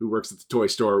 Ethan, who works at the toy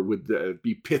store, would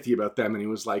be pithy about them. And he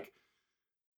was like,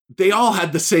 they all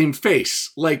had the same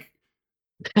face. Like,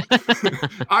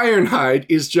 Ironhide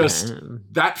is just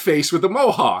that face with a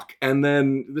mohawk, and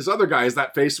then this other guy is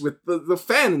that face with the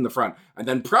fan in the front, and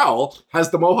then Prowl has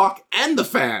the mohawk and the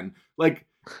fan. Like,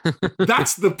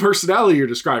 that's the personality you're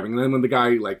describing. And then when the guy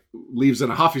like leaves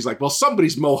in a huff, he's like, well,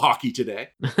 somebody's mohawky today.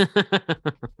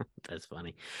 That's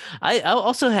funny. I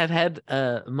also have had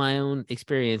my own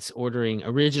experience ordering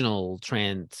original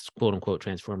quote unquote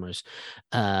Transformers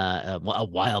a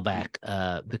while back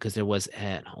because there was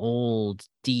an old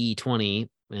D20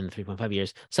 in 3.5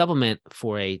 years supplement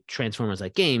for a Transformers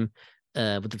like game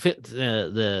with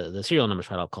the serial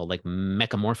numbers right out called like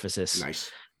Mechamorphosis.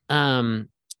 Nice.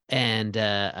 And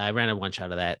I ran a one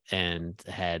shot of that and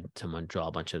had someone draw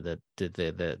a bunch of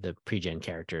the pre-gen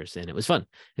characters, and it was fun.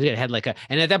 It had like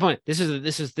and at that point, this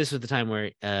was the time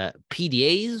where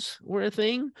PDAs were a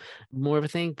thing, more of a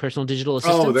thing, personal digital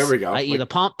assistants. Oh, there we go. I.e. like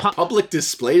the public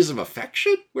displays of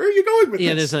affection. Where are you going with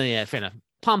this? Fair enough.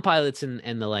 Palm Pilots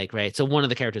and the like, right? So one of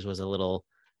the characters was a little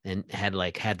and had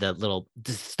the little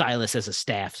stylus as a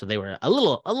staff, so they were a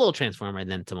little transformer, and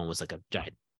then someone was like a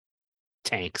giant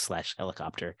tank /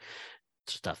 helicopter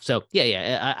stuff. So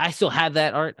I still have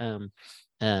that art,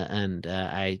 and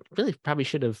I really probably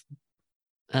should have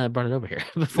brought it over here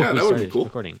before we started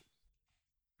recording.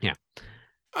 Yeah.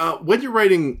 When you're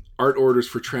writing art orders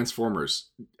for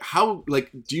Transformers, how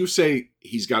do you say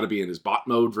he's got to be in his bot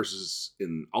mode versus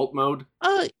in alt mode?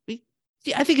 I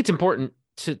think it's important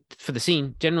for the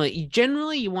scene. Generally,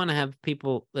 you want to have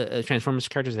people, Transformers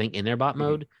characters, I think, in their bot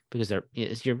mode because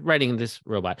you're writing this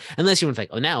robot. Unless you want to like,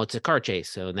 oh, now it's a car chase,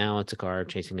 so now it's a car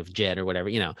chasing a jet or whatever,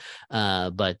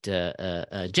 But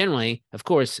generally, of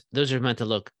course, those are meant to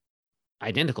look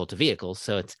identical to vehicles,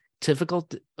 so it's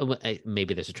difficult.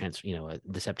 Maybe there's a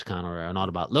Decepticon or an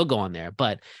Autobot logo on there,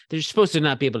 but they're supposed to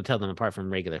not be able to tell them apart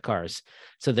from regular cars.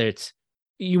 So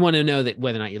you want to know that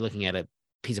whether or not you're looking at a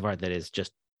piece of art that is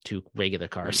just two regular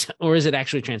cars, or is it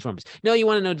actually Transformers? No, you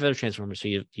want to know they're Transformers, so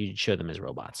you show them as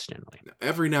robots generally.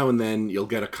 Every now and then you'll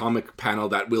get a comic panel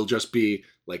that will just be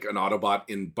like an Autobot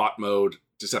in bot mode,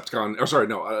 Autobot and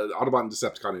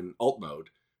Decepticon in alt mode,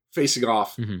 facing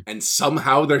off, and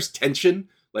somehow there's tension.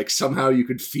 Like somehow you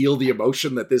could feel the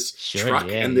emotion that this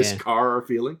truck and this car are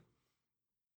feeling.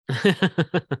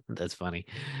 That's funny.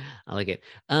 I like it.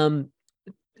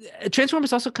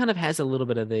 Transformers also kind of has a little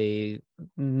bit of the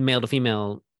male to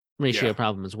female ratio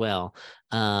problem as well.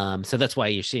 So that's why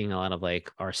you're seeing a lot of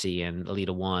like RC and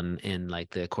Elita 1 in like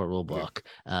the core rule book.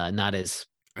 Not as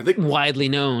widely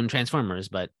known Transformers,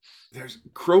 but there's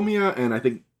Chromia and I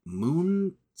think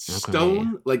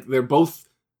Moonstone. Like they're both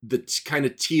the kind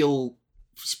of teal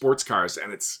sports cars,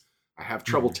 and I have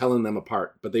trouble telling them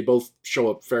apart, but they both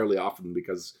show up fairly often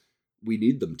because we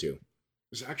need them to.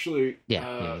 There's actually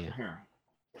here.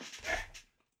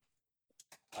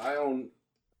 I own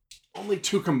only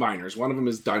 2 combiners. One of them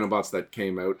is Dinobots that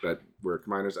came out that were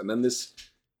combiners, and then this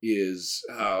is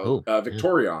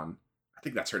Victorion. I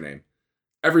think that's her name.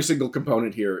 Every single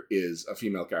component here is a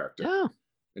female character,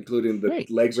 including the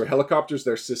legs are helicopters.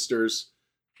 They're sisters.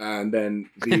 And then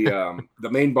the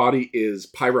main body is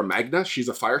Pyra Magna. She's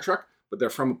a fire truck, but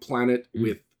they're from a planet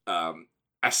with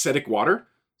acidic water.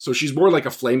 So she's more like a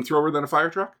flamethrower than a fire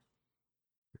truck.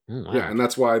 Wow. Yeah, and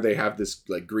that's why they have this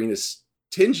like greenish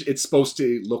tinge. It's supposed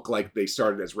to look like they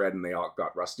started as red and they all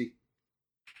got rusty.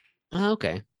 Oh,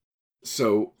 okay.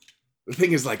 So the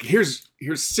thing is, like, here's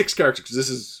 6 characters,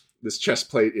 because this chest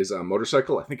plate is a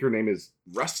motorcycle. I think her name is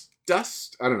Rust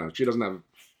Dust. I don't know.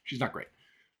 She's not great.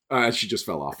 She just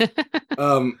fell off.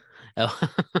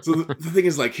 So the thing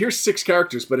is, like, here's 6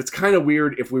 characters, but it's kind of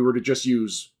weird if we were to just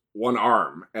use one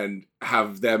arm and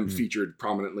have them featured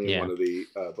prominently in one of the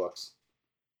books.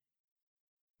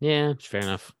 Yeah, fair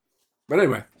enough. But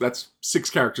anyway, that's 6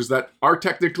 characters that are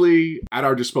technically at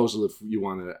our disposal if you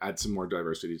want to add some more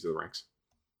diversity to the ranks.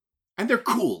 And they're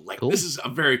cool. Like, this is a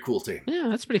very cool team. Yeah,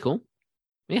 that's pretty cool.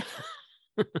 Yeah.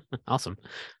 Awesome.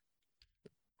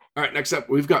 All right, next up,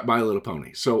 we've got My Little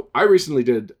Pony. So I recently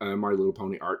did a My Little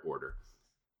Pony art order.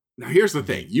 Now, here's the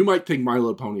thing. You might think My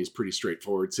Little Pony is pretty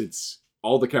straightforward since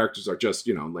all the characters are just,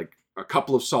 like a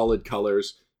couple of solid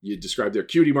colors. You describe their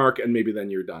cutie mark, and maybe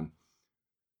then you're done.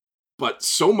 But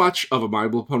so much of a My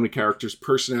Little Pony character's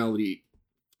personality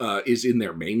is in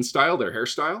their mane style, their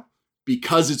hairstyle,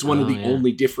 because it's one of the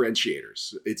only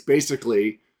differentiators. It's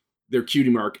basically their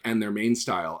cutie mark and their mane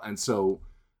style. And so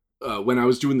when I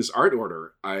was doing this art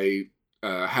order, I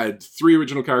had 3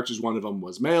 original characters. One of them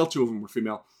was male, 2 of them were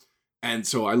female. And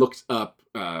so I looked up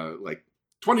like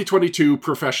 2022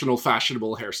 professional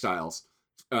fashionable hairstyles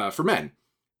for men.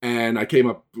 And I came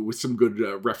up with some good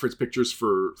reference pictures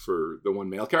for the one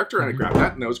male character, and I grabbed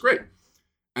that, and that was great.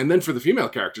 And then for the female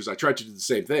characters, I tried to do the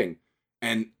same thing.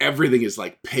 And everything is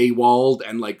like paywalled,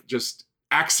 and like just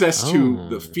access to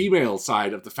the female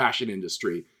side of the fashion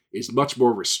industry is much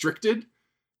more restricted.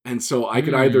 And so I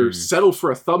could either settle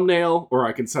for a thumbnail or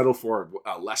I can settle for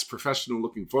a less professional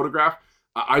looking photograph.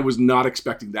 I was not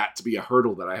expecting that to be a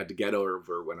hurdle that I had to get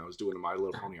over when I was doing a My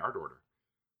Little Pony art order.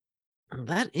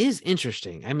 That is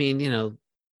interesting. I mean, so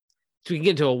we can get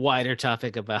into a wider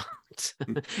topic about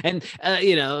and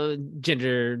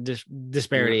gender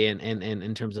disparity and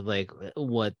in terms of like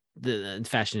what the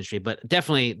fashion industry, but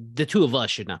definitely the 2 of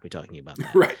us should not be talking about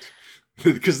that. Right.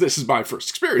 Because this is my first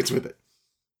experience with it.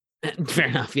 Fair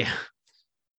enough, yeah.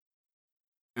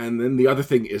 And then the other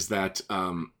thing is that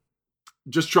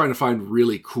just trying to find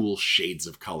really cool shades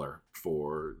of color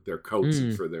for their coats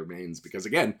and for their manes, because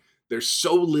again, there's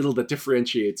so little that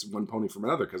differentiates one pony from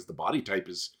another because the body type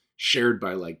is shared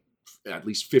by like at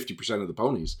least 50% of the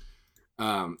ponies,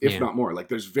 if not more. Like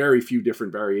there's very few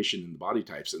different variation in the body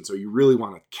types. And so you really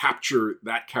want to capture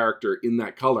that character in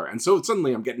that color. And so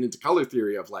suddenly I'm getting into color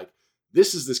theory of like,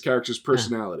 this is this character's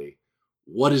personality.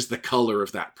 What is the color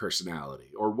of that personality?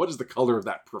 Or what is the color of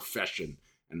that profession?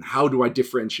 And how do I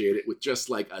differentiate it with just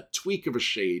like a tweak of a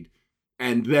shade?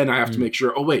 And then I have to make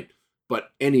sure,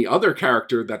 but any other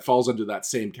character that falls under that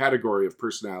same category of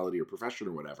personality or profession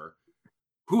or whatever,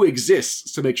 who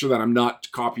exists to make sure that I'm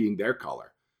not copying their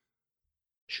color?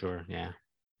 Sure, yeah.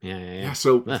 Yeah,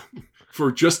 so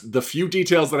for just the few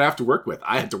details that I have to work with,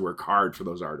 I had to work hard for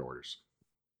those art orders.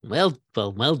 Well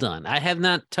done. I have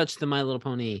not touched the My Little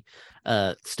Pony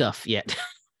stuff yet.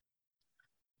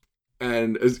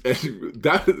 And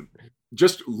that,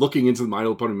 just looking into the My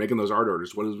Little Pony, making those art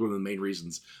orders, was one of the main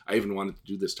reasons I even wanted to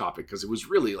do this topic, because it was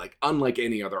really like unlike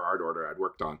any other art order I'd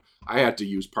worked on. I had to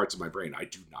use parts of my brain I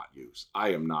do not use.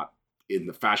 I am not in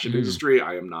the fashion industry.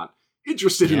 I am not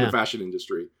interested in the fashion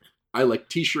industry. I like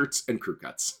t-shirts and crew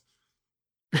cuts.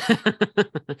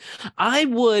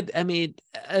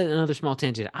 Another small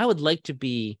tangent. I would like to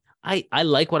be, I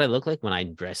like what I look like when I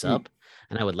dress up.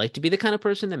 And I would like to be the kind of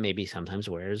person that maybe sometimes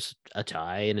wears a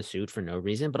tie and a suit for no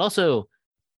reason. But also,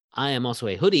 I am also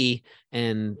a hoodie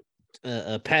and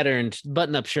a patterned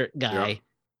button-up shirt guy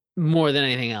more than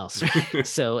anything else.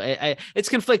 So it's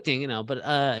conflicting, but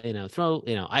I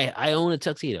own a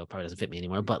tuxedo. Probably doesn't fit me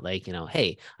anymore. But like,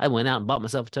 hey, I went out and bought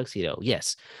myself a tuxedo.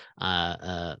 Yes.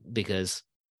 Because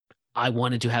I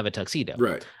wanted to have a tuxedo.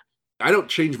 Right. I don't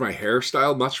change my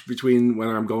hairstyle much between when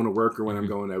I'm going to work or when I'm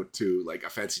going out to like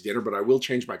a fancy dinner, but I will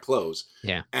change my clothes.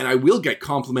 Yeah. And I will get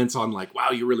compliments on like,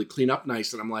 wow, you really clean up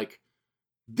nice. And I'm like,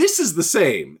 this is the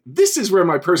same. This is where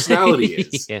my personality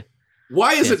is.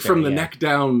 Why is it from the neck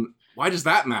down? Why does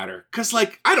that matter? Because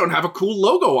like, I don't have a cool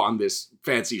logo on this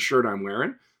fancy shirt I'm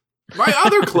wearing. My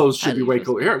other clothes should be way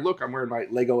cooler. Here, look, I'm wearing my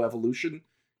Lego Evolution,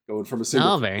 going from a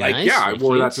single. Very nice. Yeah, I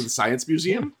wore that to the Science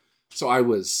Museum. Yeah. So I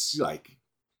was like,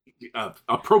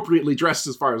 appropriately dressed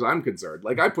as far as I'm concerned.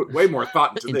 Like I put way more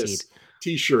thought into this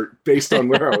t-shirt based on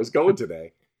where I was going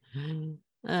today.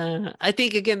 I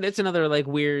think again, that's another like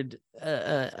weird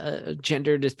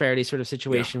gender disparity sort of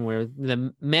situation where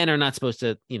the men are not supposed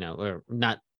to, or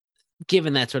not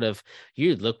given that sort of,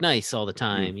 you look nice all the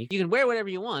time. You can wear whatever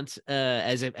you want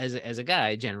as a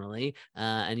guy generally,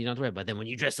 and you don't have to worry. But then when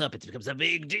you dress up, it becomes a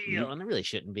big deal, and it really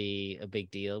shouldn't be a big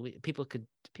deal. People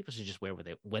should just wear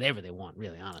whatever they want,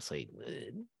 really, honestly.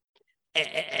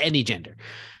 Any gender.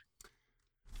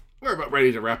 We're about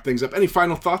ready to wrap things up. Any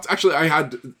final thoughts? Actually, I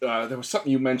had there was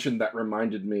something you mentioned that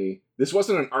reminded me. This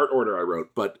wasn't an art order I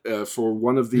wrote, but for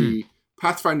one of the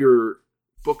Pathfinder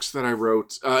books that I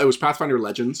wrote, it was Pathfinder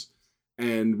Legends.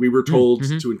 And we were told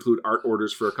to include art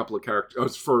orders for a couple of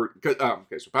characters. So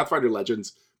Pathfinder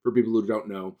Legends, for people who don't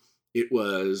know, it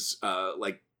was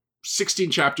like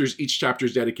 16 chapters. Each chapter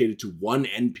is dedicated to one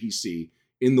NPC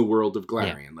in the world of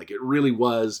Glarian. Yeah. Like it really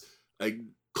was a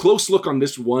close look on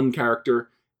this one character,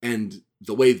 and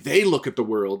the way they look at the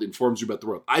world informs you about the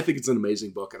world. I think it's an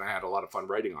amazing book, and I had a lot of fun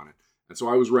writing on it. And so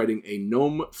I was writing a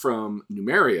gnome from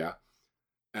Numeria.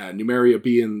 Numeria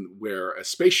being where a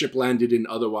spaceship landed in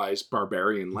otherwise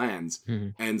barbarian lands.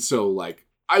 And so like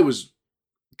I was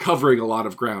covering a lot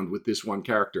of ground with this one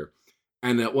character.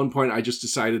 And at one point I just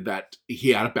decided that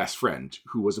he had a best friend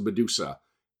who was a Medusa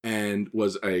and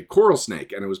was a coral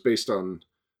snake. And it was based on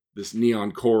this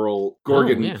neon coral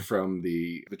Gorgon from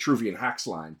the Vitruvian Hacks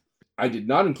line. I did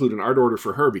not include an art order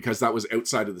for her because that was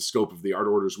outside of the scope of the art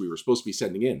orders we were supposed to be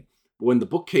sending in. But when the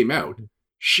book came out,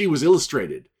 she was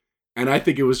illustrated. And I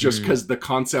think it was just because the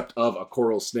concept of a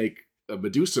coral snake,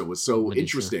 Medusa, was so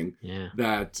interesting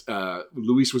that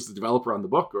Luis was the developer on the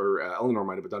book, or Eleanor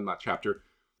might have done that chapter.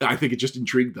 I think it just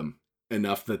intrigued them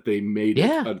enough that they made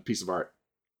a piece of art.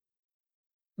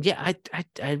 Yeah,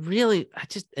 I really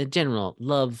just in general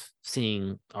love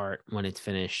seeing art when it's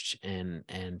finished and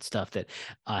stuff that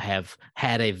I have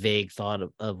had a vague thought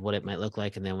of what it might look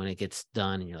like, and then when it gets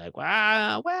done and you're like,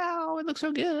 wow, it looks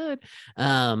so good.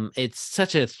 It's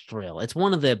such a thrill. It's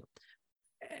one of the,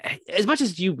 as much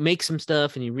as you make some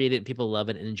stuff and you read it and people love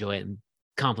it and enjoy it and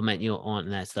compliment you on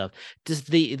that stuff,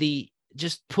 just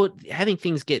having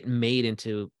things get made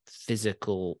into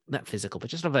not physical, but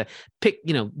just sort of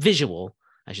a visual,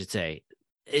 I should say,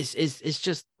 is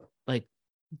just like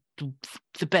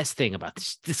the best thing about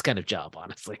this kind of job,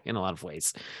 honestly, in a lot of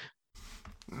ways.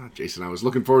 Jason, I was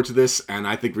looking forward to this, and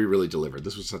I think we really delivered.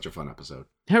 This was such a fun episode.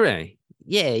 Hooray.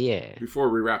 Yeah. Before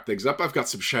we wrap things up, I've got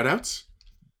some shout-outs.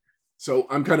 So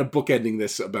I'm kind of bookending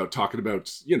this about talking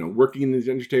about, working in the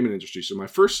entertainment industry. So my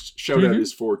first shout-out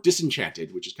is for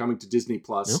Disenchanted, which is coming to Disney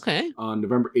Plus on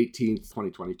November 18th,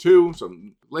 2022. So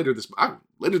later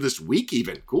this week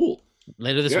even. Cool.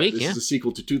 Later this week, This is a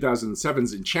sequel to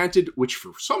 2007's Enchanted, which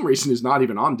for some reason is not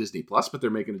even on Disney Plus, but they're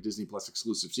making a Disney Plus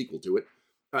exclusive sequel to it.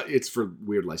 It's for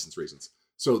weird license reasons.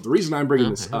 So the reason I'm bringing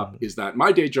this up is that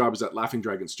my day job is at Laughing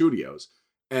Dragon Studios.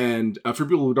 And for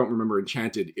people who don't remember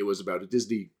Enchanted, it was about a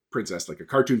Disney princess, like a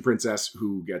cartoon princess,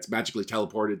 who gets magically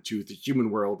teleported to the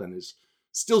human world and is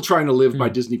still trying to live by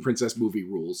Disney princess movie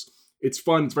rules. It's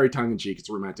fun. It's very tongue-in-cheek. It's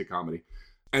a romantic comedy.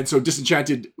 And so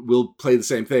Disenchanted will play the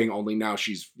same thing, only now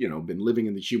she's, been living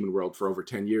in the human world for over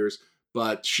 10 years,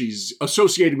 but she's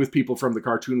associated with people from the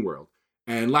cartoon world.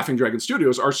 And Laughing Dragon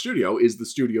Studios, our studio, is the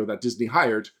studio that Disney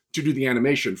hired to do the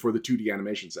animation for the 2D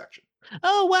animation section.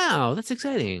 Oh, wow. That's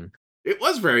exciting. It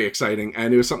was very exciting,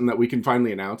 and it was something that we can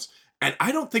finally announce. And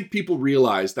I don't think people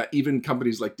realize that even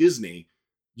companies like Disney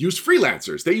use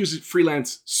freelancers. They use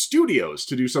freelance studios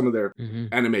to do some of their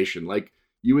animation. Like,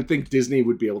 you would think Disney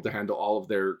would be able to handle all of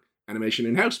their animation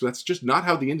in-house, but that's just not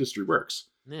how the industry works.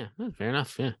 Yeah, fair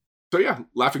enough, yeah. So yeah,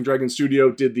 Laughing Dragon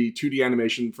Studio did the 2D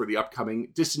animation for the upcoming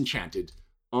Disenchanted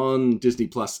on Disney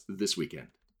Plus this weekend.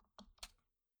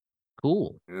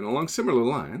 Cool. And along similar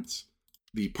lines,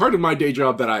 the part of my day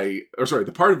job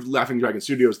the part of Laughing Dragon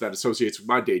Studios that associates with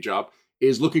my day job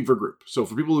is Looking for Group. So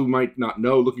for people who might not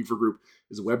know, Looking for Group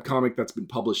is a webcomic that's been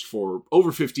published for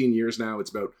over 15 years now.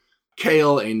 It's about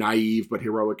Kale, a naive but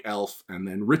heroic elf, and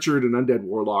then Richard, an undead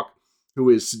warlock, who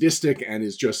is sadistic and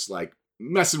is just like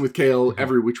messing with Kale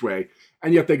every which way.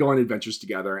 And yet they go on adventures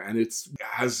together, and it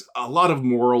has a lot of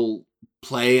moral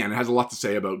play and it has a lot to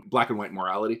say about black and white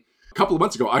morality. A couple of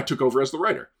months ago, I took over as the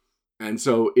writer. And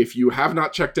so if you have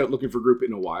not checked out Looking for Group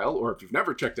in a while, or if you've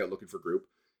never checked out Looking for Group,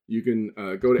 you can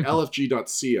go to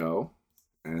lfg.co.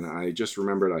 And I just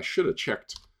remembered I should have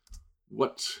checked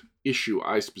what issue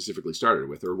I specifically started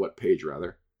with, or what page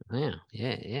rather.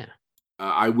 Yeah.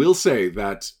 I will say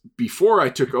that before I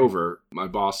took over, my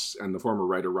boss and the former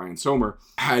writer Ryan Somer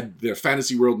had the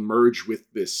fantasy world merge with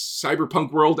this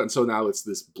cyberpunk world. And so now it's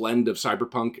this blend of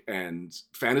cyberpunk and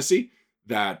fantasy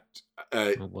that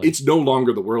it's no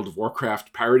longer the World of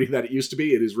Warcraft parody that it used to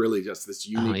be. It is really just this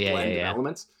unique blend of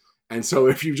elements. And so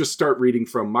if you just start reading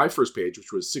from my first page,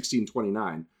 which was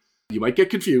 1629, you might get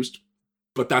confused,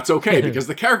 but that's okay because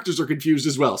the characters are confused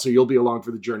as well. So you'll be along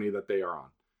for the journey that they are on.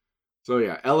 So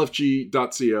yeah,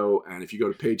 lfg.co. And if you go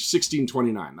to page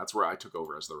 1629, that's where I took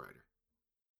over as the writer.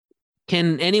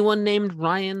 Can anyone named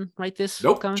Ryan write this?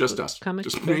 Nope, just us.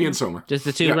 Just me and Somer. Just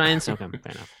the two Ryans? Okay,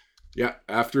 fair enough. Yeah,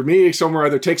 after me, Somer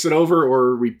either takes it over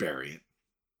or we bury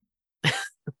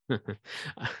it.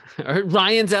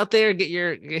 Ryan's out there. Get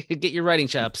your writing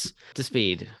chops to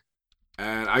speed.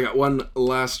 And I got one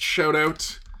last shout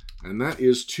out, and that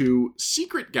is to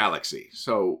Secret Galaxy.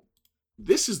 So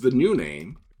this is the new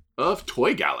name of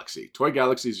Toy Galaxy. Toy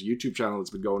Galaxy is a YouTube channel that's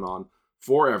been going on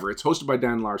forever. It's hosted by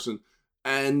Dan Larson,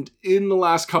 and in the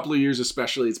last couple of years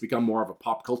especially, it's become more of a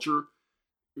pop culture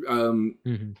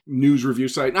news review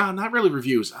site. No, not really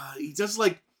reviews. He does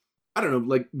like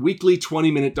weekly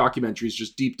 20-minute documentaries,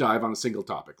 just deep dive on a single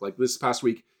topic. Like this past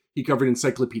week, he covered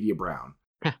Encyclopedia Brown.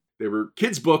 They were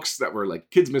kids' books that were like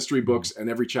kids' mystery books, and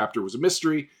every chapter was a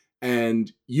mystery,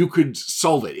 and you could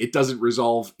solve it. It doesn't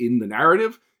resolve in the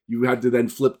narrative. You had to then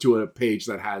flip to a page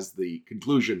that has the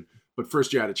conclusion, but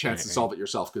first you had a chance to solve it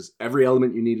yourself because every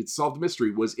element you needed to solve the mystery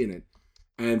was in it.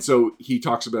 And so he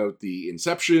talks about the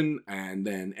inception and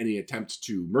then any attempt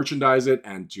to merchandise it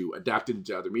and to adapt it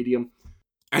into other medium.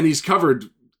 And he's covered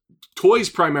toys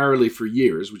primarily for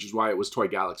years, which is why it was Toy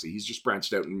Galaxy. He's just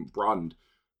branched out and broadened.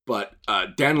 But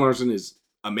Dan Larson is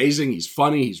amazing. He's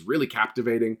funny. He's really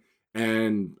captivating.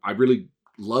 And I really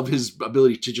love his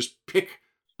ability to just pick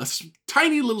a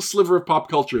tiny little sliver of pop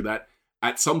culture that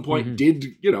at some point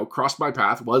did, cross my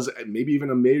path, was maybe even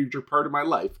a major part of my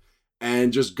life,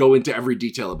 and just go into every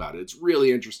detail about it. It's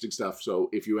really interesting stuff. So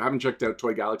if you haven't checked out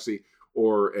Toy Galaxy,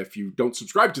 or if you don't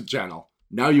subscribe to the channel,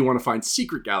 now you want to find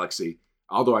Secret Galaxy.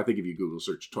 Although I think if you Google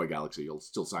search Toy Galaxy, you'll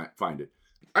still find it.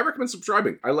 I recommend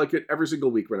subscribing. I like it every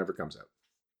single week whenever it comes out.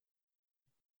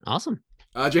 Awesome.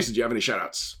 Jason, do you have any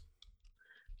shout-outs?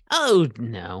 Oh,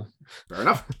 no. Fair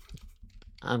enough.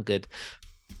 I'm good.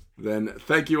 Then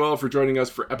thank you all for joining us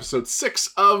for episode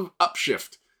 6 of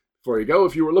Upshift. Before you go,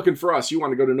 if you were looking for us, you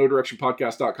want to go to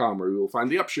NoDirectionPodcast.com, where you will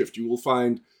find the Upshift. You will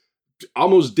find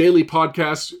almost daily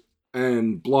podcasts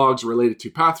and blogs related to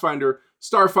Pathfinder,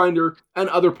 Starfinder, and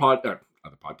other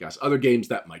podcasts, other games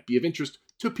that might be of interest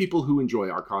to people who enjoy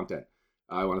our content.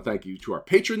 I want to thank you to our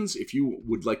patrons. If you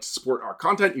would like to support our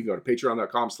content, you can go to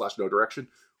patreon.com/NoDirection.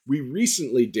 We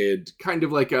recently did kind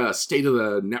of like a state of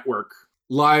the network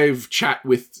live chat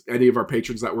with any of our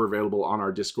patrons that were available on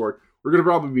our Discord. We're going to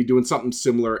probably be doing something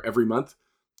similar every month,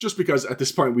 just because at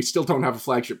this point we still don't have a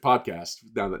flagship podcast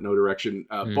now that No Direction,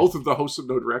 both of the hosts of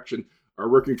No Direction are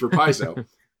working for Paizo.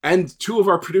 And 2 of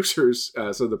our producers,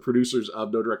 so the producers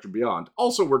of No Direction Beyond,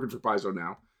 also working for Paizo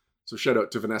now. So shout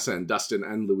out to Vanessa and Dustin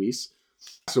and Luis.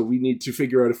 So we need to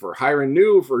figure out if we're hiring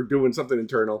new, if we're doing something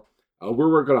internal.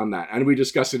 We're working on that. And we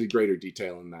discussed it in greater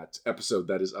detail in that episode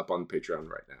that is up on Patreon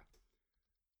right now.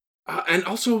 And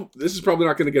also, this is probably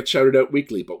not going to get shouted out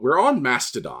weekly, but we're on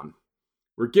Mastodon.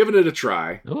 We're giving it a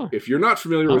try. Oh. If you're not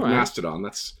familiar with Mastodon,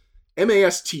 that's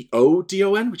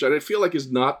Mastodon, which I feel like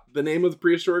is not the name of the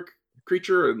prehistoric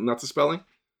creature, not the spelling.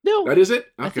 No. That is it?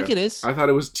 Okay. I think it is. I thought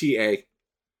it was TA.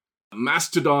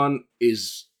 Mastodon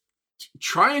is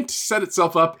trying to set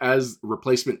itself up as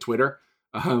replacement Twitter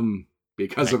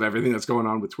because of everything that's going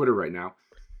on with Twitter right now.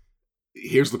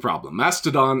 Here's the problem.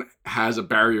 Mastodon has a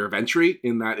barrier of entry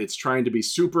in that it's trying to be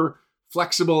super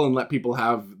flexible and let people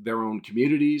have their own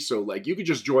community. So like you could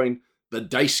just join the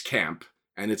Dice Camp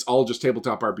and it's all just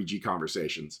tabletop RPG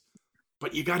conversations.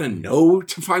 But you got to know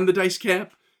to find the Dice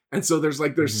Camp. And so there's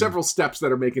several steps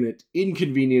that are making it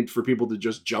inconvenient for people to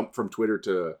just jump from Twitter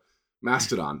to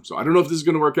Mastodon. So I don't know if this is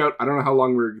going to work out. I don't know how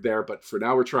long we're there, but for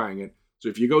now we're trying it. So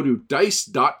if you go to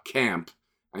dice.camp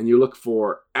and you look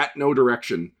for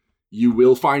 @NoDirection, you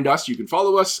will find us. You can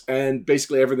follow us. And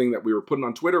basically everything that we were putting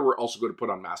on Twitter, we're also going to put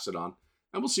on Mastodon.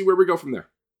 And we'll see where we go from there.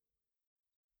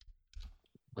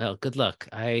 Well, good luck.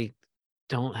 I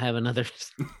don't have another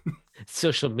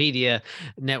social media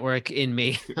network in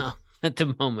me at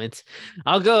the moment.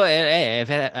 I'll go. Hey,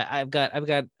 I've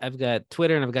got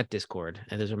Twitter and I've got Discord,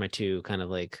 and those are my two kind of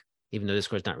like. Even though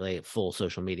Discord's not really full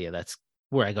social media, that's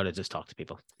where I go to just talk to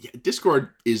people. Yeah, Discord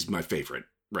is my favorite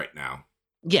right now.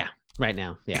 Yeah, right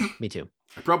now. Yeah, me too.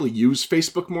 I probably use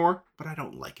Facebook more, but I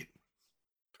don't like it.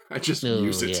 I just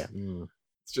use it. Yeah.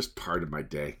 It's just part of my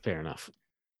day. Fair enough.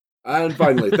 And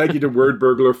finally, thank you to Word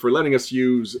Burglar for letting us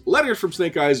use Letters from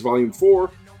Snake Eyes Volume 4.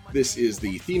 This is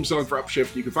the theme song for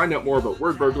Upshift. You can find out more about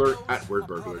Word Burglar at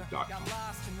wordburglar.com.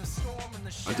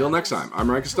 Until next time, I'm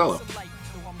Ryan Costello.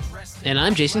 And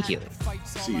I'm Jason Keeley.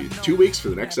 See you in 2 weeks for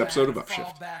the next episode of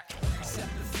Upshift.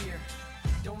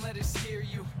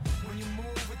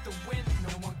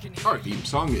 Our theme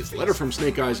song is Letter from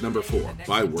Snake Eyes No. 4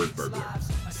 by Word Burglar.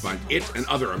 To find it and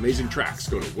other amazing tracks,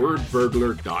 go to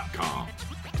wordburglar.com.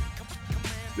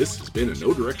 This has been a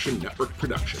No Direction Network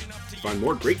production. To find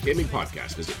more great gaming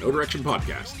podcasts, visit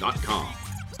nodirectionpodcast.com.